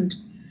different.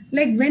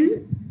 Like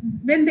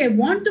when they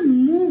want to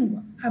move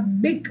a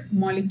big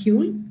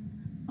molecule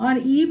or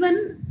even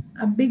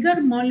a bigger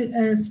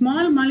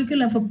small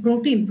molecule of a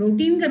protein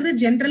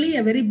is generally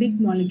a very big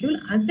molecule.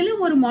 Adile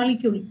oru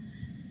molecule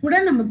கூட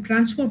நம்ம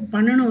transport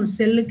பண்ணணும்,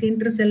 செல்லுக்கு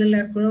inter செல்லுல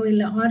இருக்கணும்,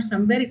 இல்லை R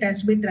somewhere it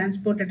has to be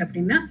transported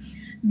அப்படின்னா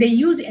they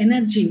use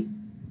energy,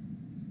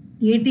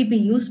 ATP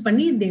use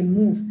பண்ணி they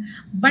move.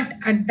 But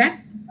at that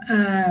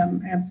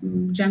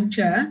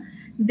ஜங்க்சர்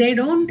they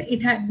don't,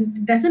 it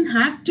doesn't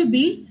have to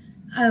be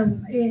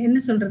என்ன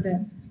சொல்றது,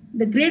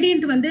 த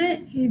கிரேடியன்ட் வந்து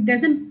it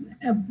doesn't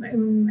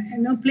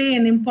play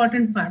an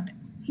important part.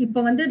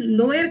 இப்போ வந்து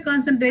lower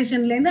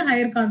கான்சன்ட்ரேஷன்லேருந்து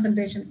higher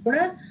concentration கூட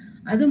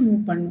அது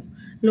move பண்ணும்.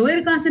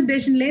 லோயர்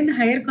கான்சன்ட்ரேஷன்லேருந்து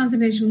ஹையர்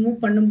கான்சன்ட்ரேஷன்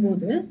மூவ்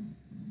பண்ணும்போது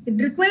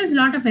it requires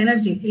lot of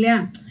energy இல்லையா?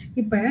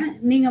 இப்போ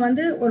நீங்கள்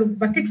வந்து ஒரு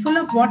பக்கெட் ஃபுல்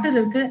ஆஃப் வாட்டர்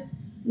இருக்கு,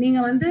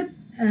 நீங்கள் வந்து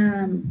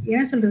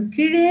என்ன சொல்றது,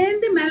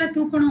 கீழேந்து மேலே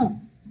தூக்கணும்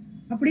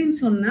அப்படின்னு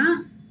சொன்னால்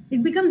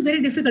it becomes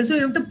very difficult. So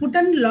you have to put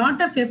an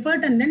lot of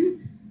effort and then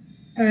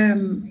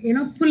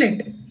pull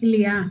it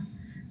இல்லையா?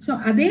 ஸோ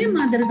அதே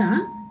மாதிரி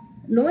தான்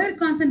லோயர்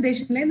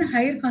கான்சன்ட்ரேஷன்லேருந்து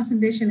ஹையர்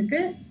கான்சன்ட்ரேஷனுக்கு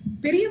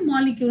பெரிய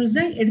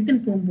மாலிக்யூல்ஸை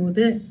எடுத்துன்னு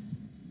போகும்போது,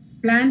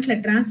 பிளான்ட்ல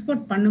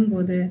டிரான்ஸ்போர்ட்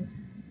பண்ணும்போது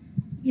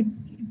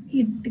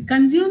it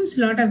consumes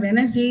lot of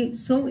energy.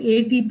 So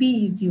ATP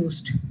is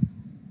used.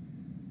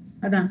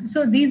 அதான். So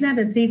these are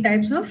the 3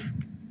 types of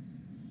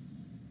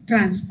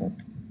transport.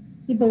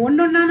 இப்போ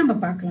ஒன்னொன்னா நம்ம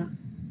பார்க்கலாம்.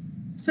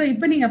 ஸோ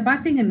இப்போ நீங்கள்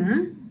பார்த்தீங்கன்னா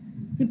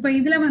இப்போ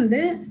இதில்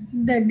வந்து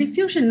இந்த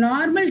டிஃப்யூஷன்,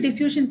 நார்மல்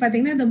டிஃப்யூஷன்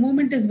பார்த்தீங்கன்னா the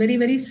movement is very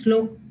very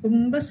slow,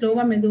 ரொம்ப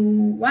ஸ்லோவாக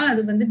மெதுவாக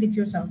அது வந்து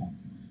டிஃப்யூஸ் ஆகும்.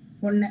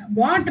 ஒன்று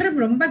வாட்டர்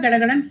ரொம்ப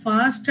கடகடன்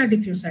ஃபாஸ்ட்டாக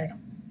டிஃப்யூஸ் ஆகிடும்.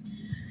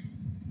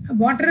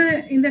 Water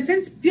in the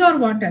sense pure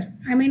water,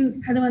 ஐ மீன்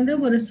அது வந்து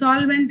ஒரு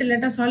சால்வெண்ட்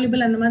இல்லாட்டா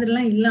சால்யூபிள் அந்த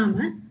மாதிரிலாம்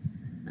இல்லாமல்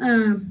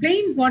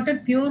பிளெயின் வாட்டர்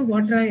பியூர்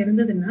வாட்டராக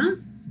இருந்ததுன்னா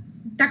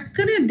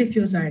டக்குன்னு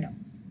டிஃப்யூஸ் ஆகிடும்.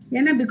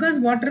 ஏன்னா பிகாஸ்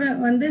வாட்டர்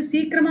வந்து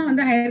சீக்கிரமாக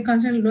வந்து ஹையர்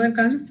கான்சன்ட்ரேஷன் லோயர்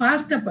கான்சன்ட்ரேஷன்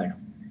ஃபாஸ்ட்டாக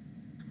போயிடும்.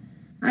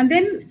 அண்ட்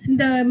தென்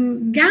இந்த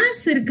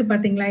கேஸ் இருக்குது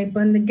பார்த்தீங்களா, இப்போ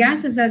இந்த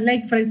gases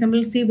like for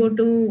example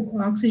CO2,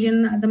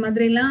 oxygen அந்த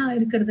மாதிரிலாம்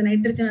இருக்கிறது,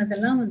 நைட்ரஜன்,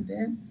 அதெல்லாம் வந்து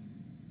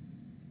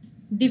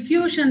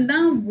டிஃப்யூஷன்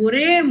தான்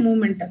ஒரே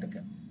மூமெண்ட்,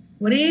 அதுக்கு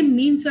ஒரே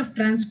மீன்ஸ் ஆஃப்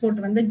டிரான்ஸ்போர்ட்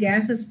வந்து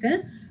கேஸஸ்க்கு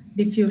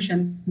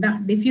டிஃப்யூஷன் தான்.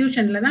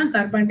 டிஃப்யூஷனில் தான்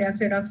கார்பன் டை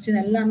ஆக்சைடு, ஆக்சிஜன்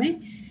எல்லாமே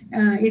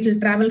it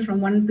will travel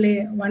from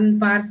one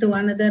part to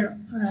another.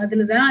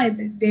 அதில் தான்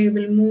they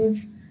will move,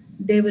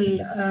 they will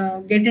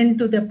get in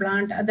to the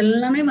plant.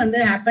 அதெல்லாமே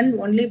வந்து happen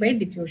only by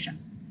diffusion.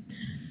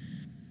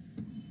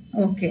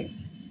 Okay.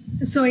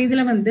 So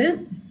இதில் வந்து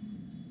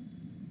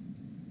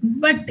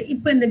பட்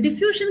இப்போ இந்த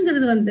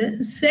டிஃப்யூஷனுங்கிறது வந்து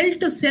செல்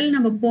டு செல்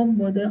நம்ம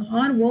போகும்போது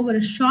are over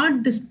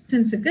short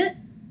டிஸ்டன்ஸுக்கு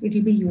it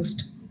will be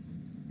used.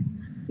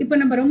 இப்போ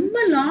நம்ம ரொம்ப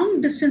லாங்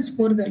டிஸ்டன்ஸ்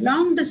போகிறது,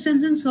 லாங்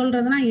டிஸ்டன்ஸ்ன்னு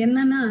சொல்கிறதுனா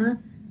என்னன்னா,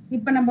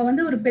 இப்போ நம்ம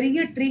வந்து ஒரு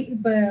பெரிய ட்ரீ,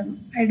 இப்போ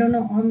ஐ டோன்ட்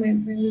நோ,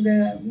 இந்த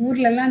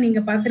ஊர்லெல்லாம்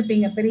நீங்கள்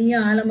பார்த்துருப்பீங்க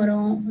பெரிய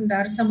ஆலமரம், இந்த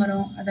அரச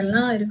மரம்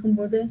அதெல்லாம்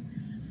இருக்கும்போது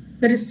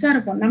பெருசா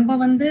இருக்கும். நம்ம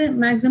வந்து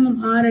மேக்ஸிமம்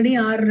 6 அடி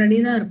 6 அடி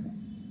தான் இருக்கும்.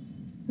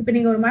 இப்போ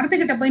நீங்க ஒரு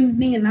மரத்துக்கிட்ட போய்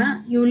நின்னீங்கன்னா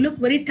யூ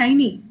லுக் வெரி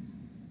டைனி.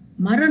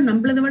 மரம்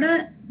நம்மளதை விட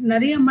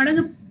நிறைய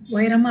மடங்கு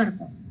உயரமா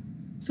இருக்கும்.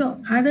 ஸோ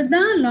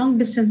அதுதான் லாங்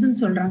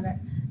டிஸ்டன்ஸ்ன்னு சொல்றாங்க.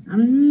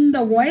 அந்த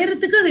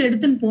உயரத்துக்கு அதை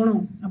எடுத்துன்னு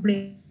போகணும்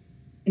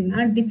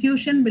அப்படின்னா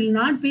diffusion will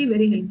not be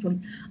very helpful.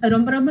 அது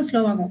ரொம்ப ரொம்ப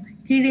ஸ்லோவாகும்.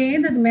 கீழே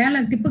அது மேலே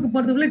டிப்புக்கு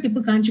போகிறதுக்குள்ள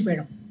டிப்பு காஞ்சி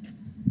போயிடும்.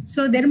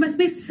 So there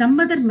must be some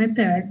other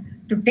method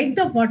to take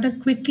the water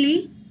quickly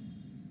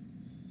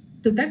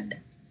to that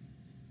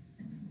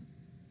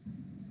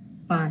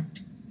part.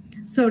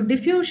 So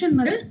diffusion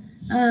வந்து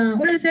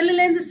ஒரு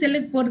செல்லுலேருந்து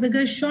செல்லுக்கு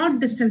போகிறதுக்கு ஷார்ட்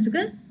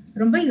டிஸ்டன்ஸுக்கு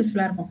ரொம்ப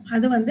யூஸ்ஃபுல்லாக இருக்கும்.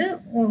 அது வந்து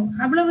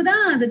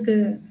அவ்வளவுதான் அதுக்கு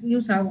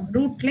யூஸ் ஆகும்.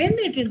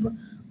 ரூட்லேருந்து it will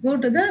go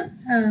to the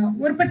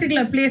ஒரு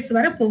பர்டிகுலர் பிளேஸ்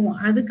வர போகும்.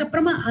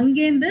 அதுக்கப்புறமா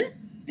அங்கேருந்து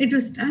it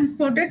is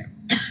transported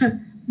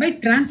by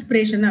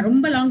transpiration தான்.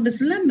 ரொம்ப லாங்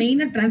டிஸ்டன்ஸில்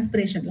மெயினாக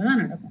டிரான்ஸ்பிரேஷனில்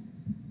தான் நடக்கும்.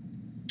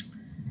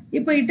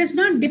 இப்போ it is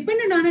not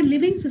depend on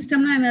living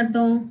சிஸ்டம்னா என்ன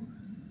அர்த்தம்?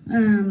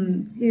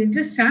 It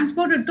is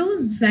transported to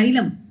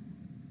xylem.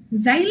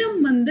 xylem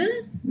வந்து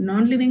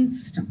நான் லிவிங்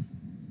சிஸ்டம்.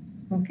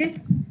 Okay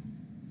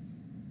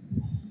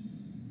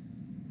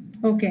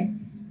okay.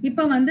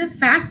 இப்போ வந்து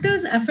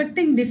ஃபேக்டர்ஸ்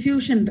அஃபெக்டிங்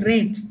டிஃப்யூஷன்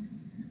ரேட்ஸ்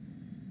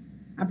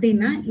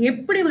அப்படின்னா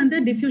எப்படி வந்து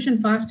டிஃப்யூஷன்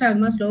ஃபாஸ்ட்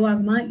ஆகுமா ஸ்லோ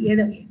ஆகுமா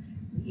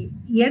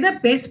எதை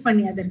பேஸ்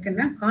பண்ணி அது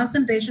இருக்குன்னா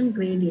கான்சன்ட்ரேஷன்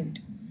கிரேடியன்ட்.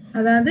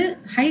 அதாவது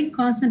ஹை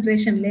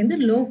கான்சன்ட்ரேஷன்லேருந்து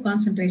லோ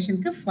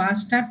கான்சன்ட்ரேஷனுக்கு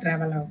ஃபாஸ்ட்டாக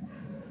ட்ராவல் ஆகும்.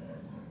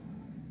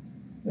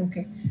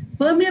 Okay.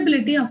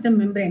 Permeability of the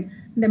membrane.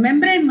 இந்த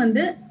மெம்பரேன்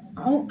வந்து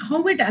how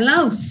it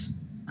allows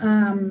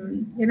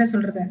என்ன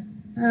சொல்றது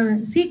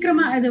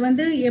சீக்கிரமா அது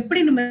வந்து எப்படி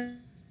நம்ம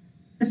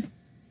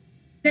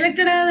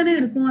செலக்டடாக தானே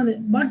இருக்கும். அது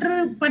water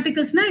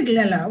பார்ட்டிகல்ஸ்னா it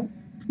will allow,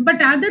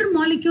 but other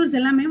molecules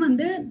எல்லாமே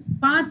வந்து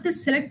பார்த்து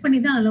செலக்ட் பண்ணி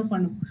தான் அலோவ்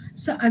பண்ணும்.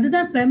 ஸோ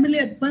அதுதான்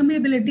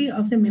permeability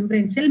of the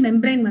membrane. Sell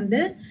membrane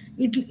வந்து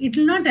it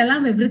will not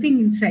allow every thing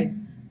inside.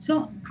 So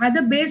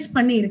அதை பேஸ்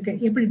பண்ணி இருக்கு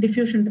எப்படி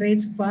டிஃப்யூஷன்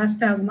ரேட்ஸ்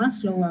ஃபாஸ்ட் ஆகுமா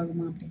ஸ்லோ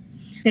ஆகுமா அப்படின்னு.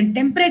 தென்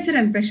டெம்பரேச்சர்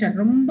அண்ட் ப்ரெஷர்.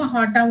 ரொம்ப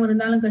ஹாட்டாகவும்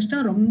இருந்தாலும்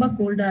கஷ்டம், ரொம்ப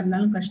கோல்டாக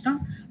இருந்தாலும் கஷ்டம்.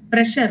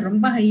 ப்ரெஷர்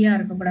ரொம்ப ஹையாக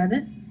இருக்கக்கூடாது,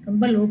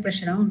 ரொம்ப லோ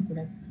ப்ரெஷராகவும்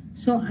இருக்கக்கூடாது.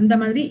 ஸோ அந்த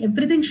மாதிரி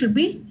everything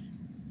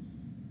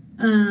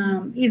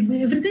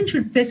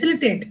should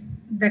facilitate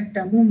that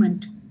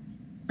moment.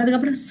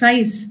 அதுக்கப்புறம்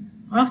சைஸ்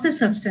ஆஃப் த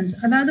சப்ஸ்டன்ஸ்.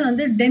 அதாவது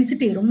வந்து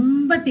டென்சிட்டி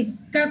ரொம்ப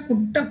திக்காக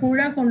குட்டை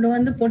கூழாக கொண்டு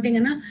வந்து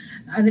போட்டிங்கன்னா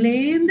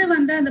அதுலேருந்து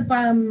வந்து அந்த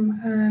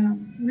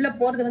உள்ளே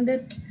போகிறது வந்து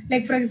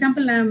லைக் ஃபார்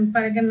எக்ஸாம்பிள்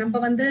நம்ம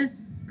வந்து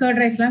கர்ட்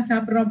ரைஸ்லாம்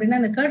சாப்பிட்றோம் அப்படின்னா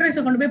அந்த கர்ட்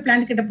ரைஸை கொண்டு போய்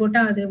பிளான்ட் கிட்ட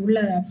போட்டால் அது உள்ள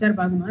அப்சர்வ்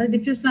ஆகுமா? அது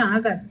டிஃப்யூஸ்லாம்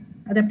ஆகாது,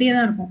 அது அப்படியே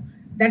தான் இருக்கும்.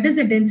 That is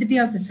the density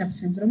of the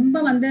substance. ரொம்ப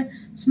வந்து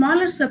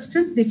ஸ்மாலர்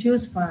சப்ஸ்டன்ஸ்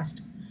டிஃப்யூஸ் ஃபாஸ்ட்.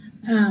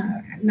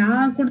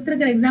 நான்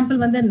கொடுத்துருக்கிற எக்ஸாம்பிள்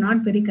வந்து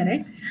not very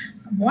correct.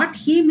 What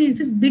he means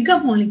is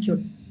bigger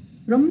molecule.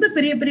 ரொம்ப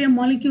பெரிய பெரிய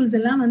மாலிக்யூல்ஸ்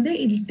எல்லாம் வந்து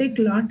it take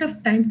lot of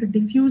time to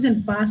diffuse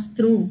and pass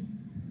through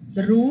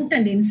the root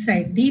and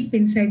inside deep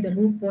inside the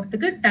root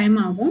போகிறதுக்கு time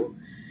ஆகும்.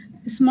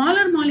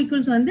 ஸ்மாலர்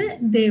மாலிக்யூல்ஸ் வந்து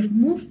they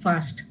move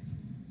fast.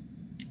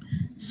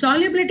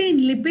 Solubility in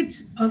lipids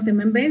of the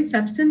membrane.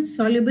 Substance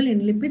soluble in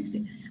lipids.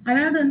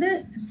 அதாவது வந்து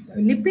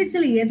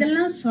லிப்பிட்ஸில்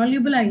எதெல்லாம்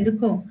சால்யூபிளாக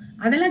இருக்கோ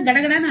அதெல்லாம்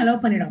கடகடான்னு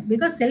allow பண்ணிடும்.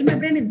 Because sell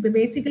membrane is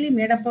basically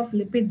made up of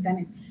lipid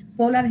தானே.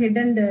 போலார் ஹெட்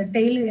அண்ட்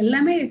டெய்ல்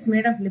எல்லாமே இட்ஸ்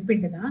மேட் ஆஃப்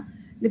லிப்பிட் தான்,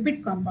 lipid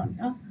compound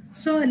தான்.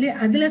 ஸோ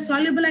அதில்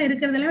சால்யூபிளாக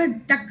இருக்கிறதெல்லாமே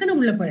டக்குன்னு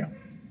உள்ளே போயிடும்.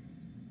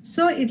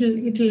 So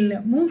it will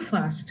move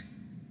fast.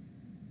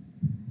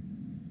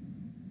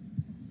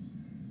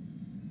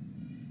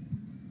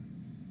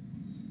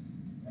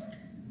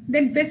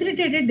 Then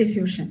facilitated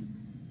diffusion.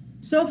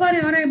 So far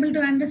you are able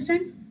to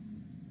understand?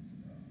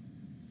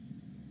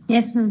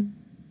 Yes, ma'am.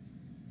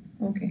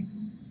 Okay.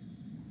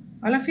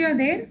 All of you are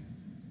there?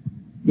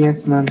 Yes,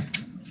 ma'am.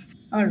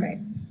 All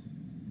right.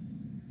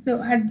 So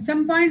at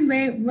some point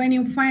when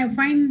you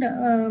find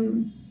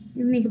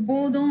இன்னைக்கு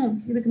போதும்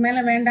இதுக்கு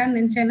மேலே வேண்டாம்னு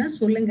நினச்சேன்னா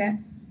சொல்லுங்க,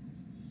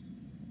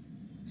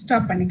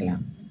 stop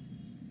பண்ணிக்கலாம்.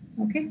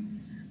 Okay.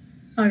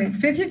 Alright.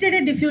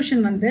 Facilitated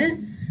diffusion வந்து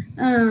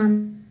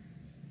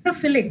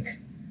hydrophilic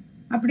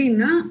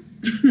அப்படின்னா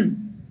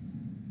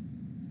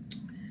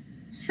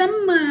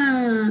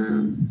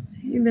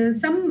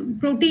சம்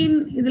ப்ரோட்டீன்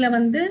இதில்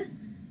வந்து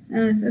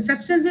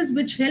substances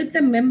which help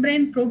the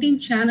membrane protein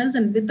channels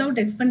and without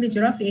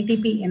expenditure of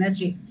ATP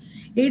energy.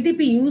 ATP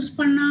use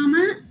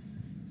பண்ணாமல்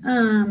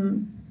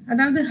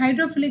அதாவது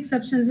hydrophilic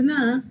சப்ஸ்டன்ஸ்னா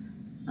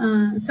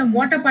some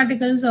water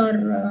particles or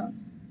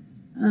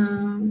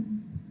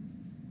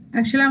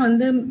ஆக்சுவலாக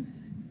வந்து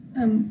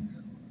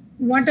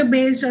water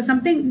paste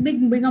something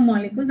figure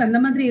molecules அந்த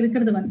மாதிரி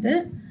இருக்கிறது வந்து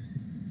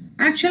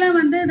ஆக்சுவலாக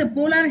வந்து the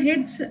polar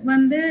heads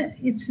வந்து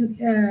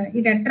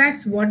it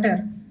attracts water,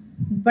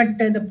 but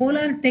the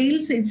polar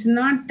tails it's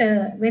not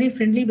very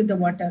friendly with the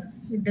water.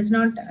 It does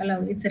not allow,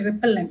 it's a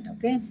repellent.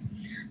 Okay,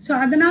 so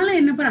அதனால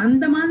என்ன பண்ண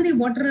அந்த மாதிரி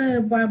வாட்டர்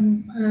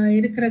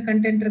இருக்கிற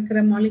கண்டென்ட்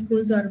இருக்கிற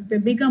molecules R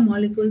figure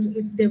molecules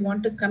if they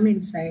want to come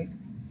inside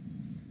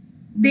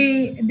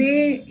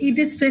it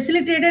is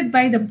facilitated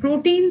by the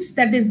proteins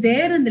that is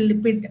there in the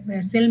lipid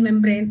cell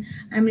membrane.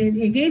 I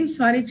mean, again,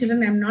 sorry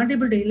children, I'm not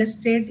able to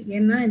illustrate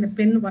yenna in the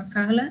pen work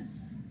agala.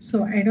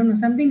 So I don't know,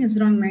 something is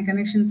wrong, my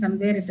connection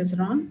somewhere it is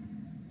wrong.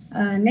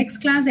 Next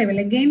class I will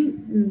again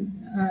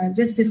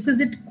just discuss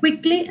it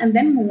quickly and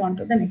then move on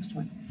to the next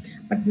one.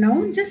 But now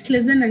just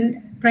listen and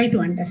try to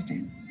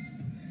understand.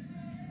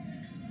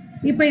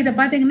 இப்போ இதை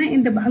பார்த்தீங்கன்னா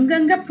இந்த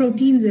அங்கங்கே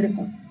proteins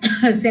இருக்கும்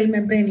செல்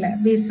மெம்பரேனில்.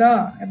 we saw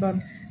about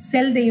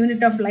cell the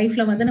unit of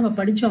lifeல வந்து நம்ம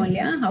படித்தோம்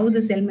இல்லையா, how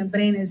the cell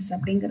membrane is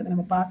அப்படிங்கிறத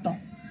நம்ம பார்த்தோம்.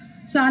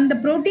 ஸோ அந்த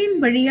ப்ரோட்டீன்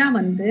வழியாக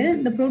வந்து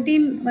இந்த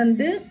ப்ரோட்டீன்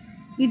வந்து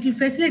it will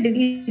facilitate,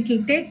 it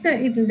will take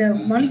the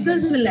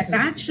molecules will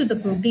attach to the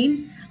protein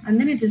and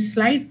then it will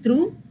slide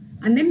through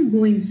and then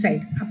go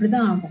inside.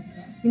 அப்படிதான் ஆகும்.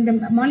 இந்த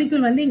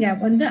மாலிக்யூல் வந்து இங்கே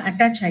வந்து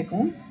அட்டாச்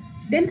ஆகிக்கும்,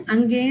 then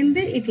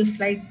அங்கேருந்து it will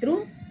slide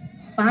through,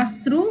 pass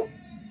through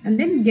and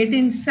then get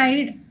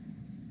inside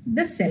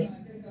the cell.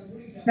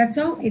 That's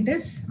how it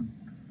is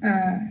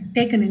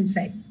taken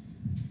inside.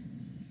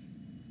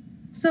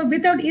 So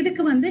without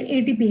இதுக்கு வந்து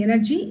ATP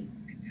எனர்ஜி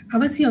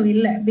அவசியம்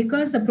இல்லை,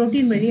 because the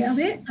protein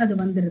வழியாகவே அது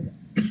வந்துடுது.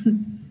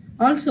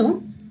 ஆல்சோ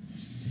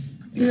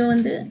இது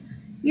வந்து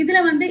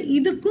இதில் வந்து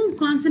இதுக்கும்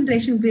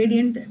கான்சன்ட்ரேஷன்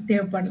கிரேடியன்ட்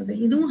தேவைப்படுறது.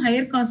 இதுவும்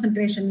ஹையர்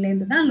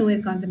கான்சன்ட்ரேஷன்லேருந்து தான்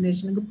லோயர்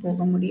கான்சன்ட்ரேஷனுக்கு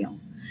போக முடியும்.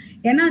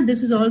 ஏன்னா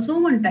this is also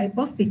one type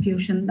of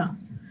diffusion தான்.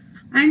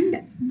 அண்ட்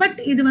பட்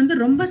இது வந்து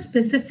ரொம்ப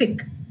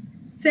ஸ்பெசிஃபிக்.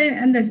 சரி,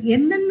 அந்த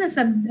எந்தெந்த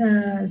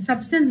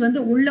சப்ஸ்டன்ஸ் வந்து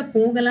உள்ளே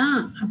போகலாம்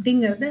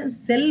அப்படிங்கிறத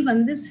செல்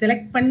வந்து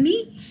செலக்ட் பண்ணி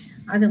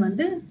அதை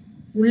வந்து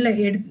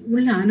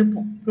உள்ளே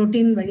அனுப்பும்.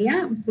 ப்ரோட்டீன்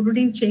வழியாக,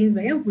 ப்ரோட்டீன் செயின்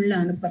வழியாக உள்ளே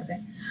அனுப்புறது.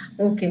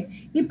 ஓகே,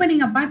 இப்போ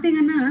நீங்கள்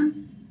பார்த்தீங்கன்னா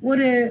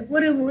ஒரு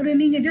ஒரு ஒரு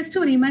நீங்கள் ஜஸ்ட்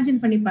ஒரு இமேஜின்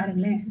பண்ணி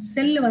பாருங்களேன்.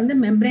 செல்லு வந்து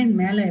மெம்பரேன்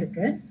மேலே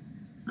இருக்குது.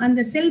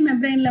 அந்த செல்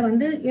மெம்பரேனில்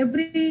வந்து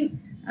எவ்ரி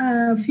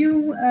ஃபியூ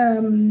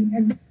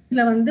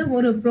வந்து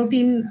ஒரு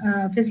ப்ரோட்டீன்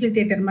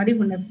ஃபெசிலிட்டேட்டர் மாதிரி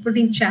ஒன்று,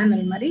 ப்ரோட்டீன்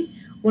சேனல் மாதிரி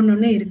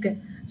ஒன்று இருக்குது.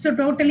 ஸோ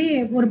டோட்டலி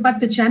ஒரு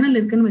 10 சேனல்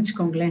இருக்குதுன்னு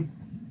வச்சுக்கோங்களேன்.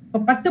 இப்போ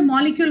 10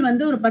 மாலிக்யூல்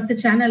வந்து ஒரு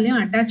 10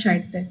 சேனல்லையும் அட்டாச்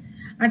ஆகிடுது.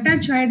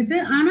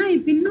 ஆனால்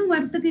இப்போ இன்னும்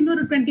வரத்துக்கு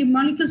இன்னொரு 20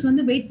 மாலிக்யூல்ஸ்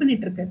வந்து வெயிட்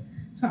பண்ணிட்டு இருக்கு.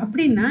 ஸோ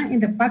அப்படின்னா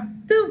இந்த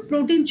 10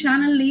 ப்ரோட்டீன்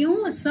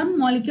சேனல்லையும் சம்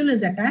மாலிக்யூல்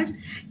இஸ் அட்டாச்.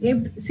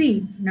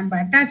 நம்ம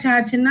அட்டாச்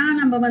ஆச்சுன்னா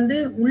நம்ம வந்து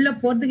உள்ளே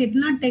போகிறதுக்கு it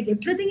not take,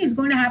 every thing is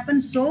going to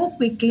happen so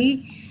quickly.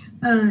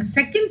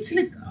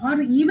 செகண்ட்ஸில் R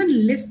even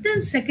less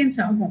than seconds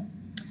ஆகும்.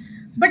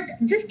 But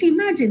just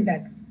imagine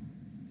that.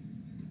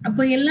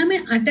 அப்போ எல்லாமே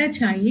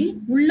அட்டாச் ஆகி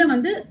உள்ளே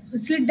வந்து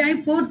ஸ்லிட் ஆகி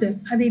போகிறது.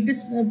 அது இட்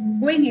இஸ்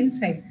கோயிங்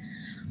இன்சைட்.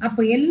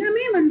 அப்போ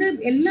எல்லாமே வந்து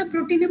எல்லா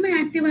ப்ரோட்டீனுமே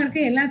ஆக்டிவாக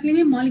இருக்குது,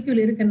 எல்லாத்துலேயுமே மாலிக்யூல்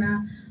இருக்குன்னா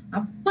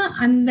அப்போ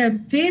அந்த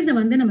ஃபேஸை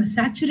வந்து நம்ம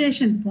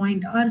சேச்சுரேஷன்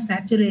பாயிண்ட் ஆர்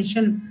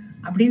சேச்சுரேஷன்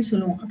அப்படின்னு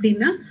சொல்லுவோம்.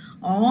 அப்படின்னா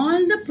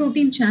all the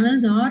protein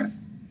channels are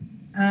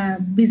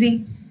busy,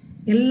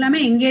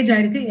 எல்லாமே எங்கேஜ்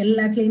ஆகிருக்கு,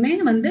 எல்லாத்துலேயுமே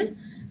வந்து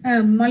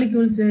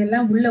மாலிக்யூல்ஸ்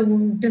எல்லாம் உள்ளே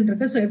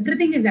விட்டுருக்கு. So every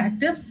thing is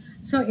active.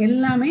 So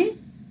எல்லாமே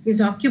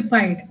is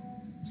ஆக்யூபைடு.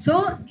 So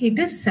it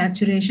is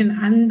saturation.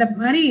 அந்த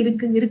மாதிரி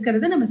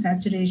இருக்கிறது நம்ம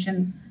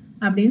சேச்சுரேஷன்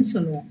அப்படின்னு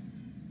சொல்லுவோம்.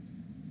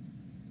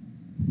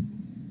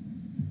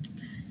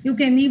 You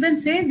can even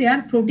say they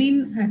are protein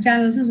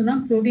channels,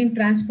 protein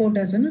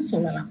transporters ன்னு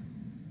சொல்லலாம்.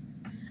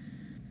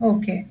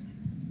 ஓகே,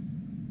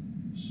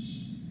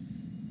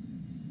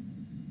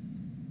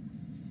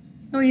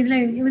 ஸோ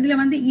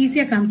இதில் வந்து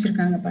ஈஸியாக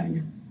காமிச்சிருக்காங்க பாருங்க.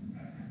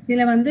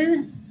 இதில் வந்து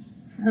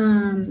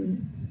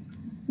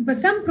இப்போ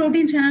some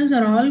protein channels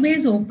are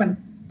always open.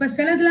 இப்போ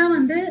சிலதுலாம்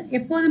வந்து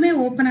எப்போதுமே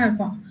ஓப்பனாக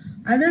இருக்கும்.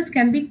 Others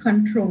can be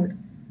controlled.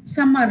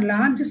 Some are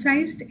large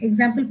sized,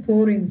 example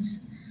போரின்ஸ்.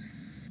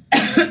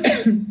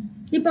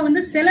 இப்போ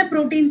வந்து சில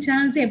ப்ரோட்டீன்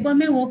சேனல்ஸ்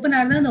எப்போதுமே ஓப்பனாக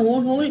இருந்தால் அந்த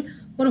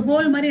ஒரு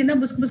ஹோல் மாதிரி இருந்தால்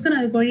புஸ்குன்னு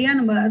அது வழியாக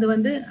நம்ம அது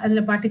வந்து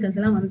அதில் பார்ட்டிகல்ஸ்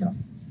எல்லாம் வந்துடும்.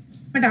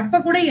 பட் அப்போ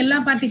கூட எல்லா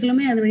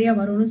பார்ட்டிகளுமே அது வழியாக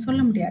வரும்னு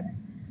சொல்ல முடியாது.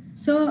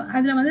 ஸோ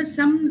அதில் வந்து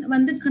சம்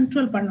வந்து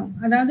கண்ட்ரோல் பண்ணும்.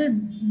 அதாவது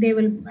they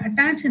will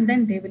attach and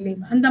then they will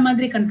leave, அந்த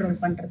மாதிரி கண்ட்ரோல்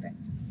பண்ணுறது.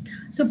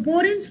 So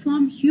போரின்ஸ்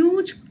form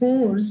huge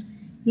force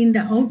in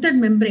the outer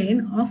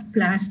membrane of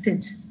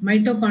பிளாஸ்டிட்ஸ்,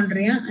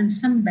 mitochondria and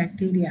some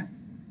bacteria.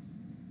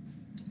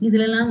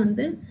 இதுலலாம்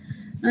வந்து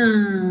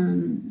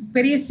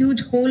பெரிய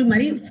ஹியூஜ் ஹோல்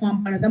மாதிரி ஃபார்ம்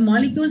பண்ணுது.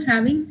 Molecules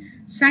having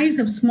size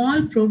of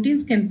small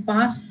proteins can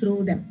pass through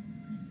them.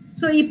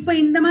 So இப்போ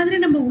இந்த மாதிரி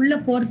நம்ம உள்ளே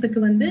போகிறதுக்கு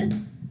வந்து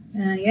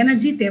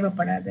எனர்ஜி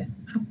தேவைப்படாது.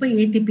 அப்போ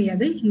ஏடிபி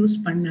அது யூஸ்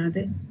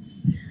பண்ணாது.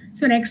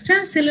 So extra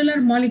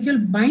cellular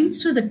molecule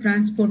binds to the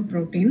transport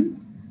protein,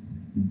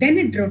 then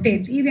it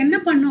rotates. இது என்ன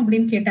பண்ணும்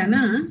அப்படின்னு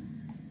கேட்டானா,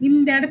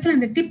 இந்த இடத்துல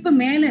அந்த டிப்பு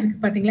மேலே இருக்கு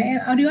பார்த்தீங்களா?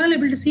 Are you all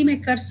able to see my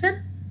cursor?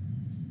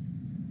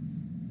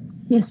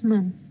 Yes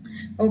ma'am.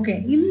 Okay,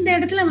 இந்த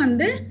இடத்துல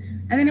வந்து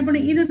அது என்ன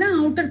பண்ணும், இதுதான்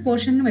அவுட்டர்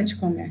போர்ஷன்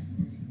வச்சுக்கோங்க.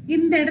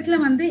 இந்த இடத்துல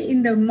வந்து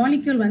இந்த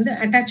மாலிக்யூல் வந்து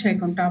அட்டாச்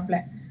ஆகிக்கும் டாப்ல.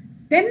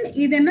 தென்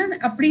இது என்ன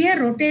அப்படியே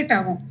ரொட்டேட்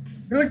ஆகும்.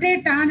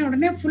 ரொட்டேட் ஆன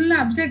உடனே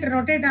ஃபுல்லாக அப்சைட்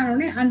ரொட்டேட் ஆன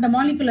உடனே அந்த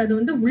மாலிக்யூல் அது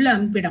வந்து உள்ளே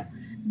அனுப்பிடும்.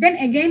 Then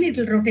again it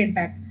will rotate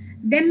back.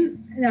 Then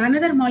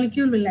another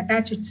molecule will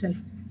attach itself.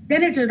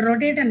 Then it will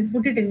rotate and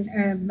put it in,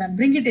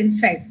 bring it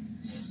inside.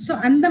 So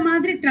அந்த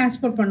மாதிரி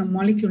டிரான்ஸ்போர்ட் பண்ணும்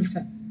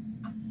மாலிக்யூல்ஸை.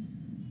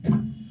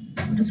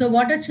 So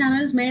water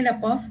channels made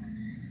up of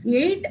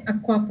 8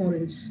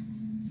 aquaporins.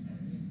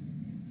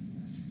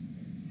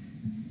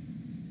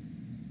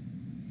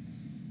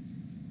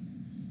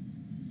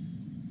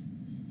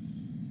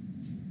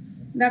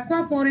 The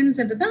aquaporins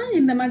தான்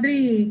இந்த மாதிரி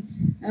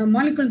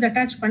molecules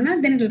attach பண்ணா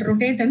then it will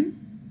rotate and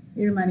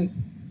இது மாதிரி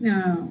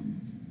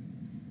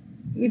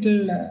it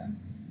will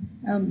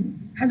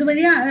அது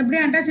வழியா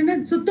அப்படியே attach பண்ணா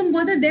சுத்தும்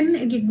போது then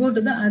it will go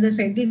to the other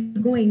side, it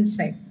will go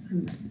inside.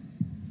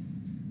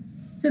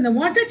 So the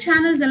water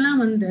channels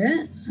எல்லாம் வந்து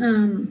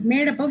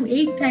made up of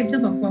 8 types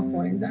of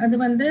aquaporins. அது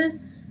வந்து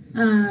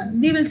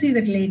we will see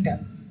that later.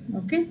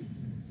 Okay,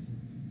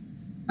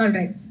 all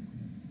right.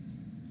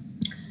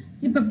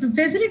 இப்போ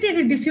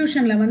facilitated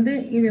டிஃப்யூஷன்ல வந்து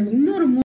இது இன்னொரு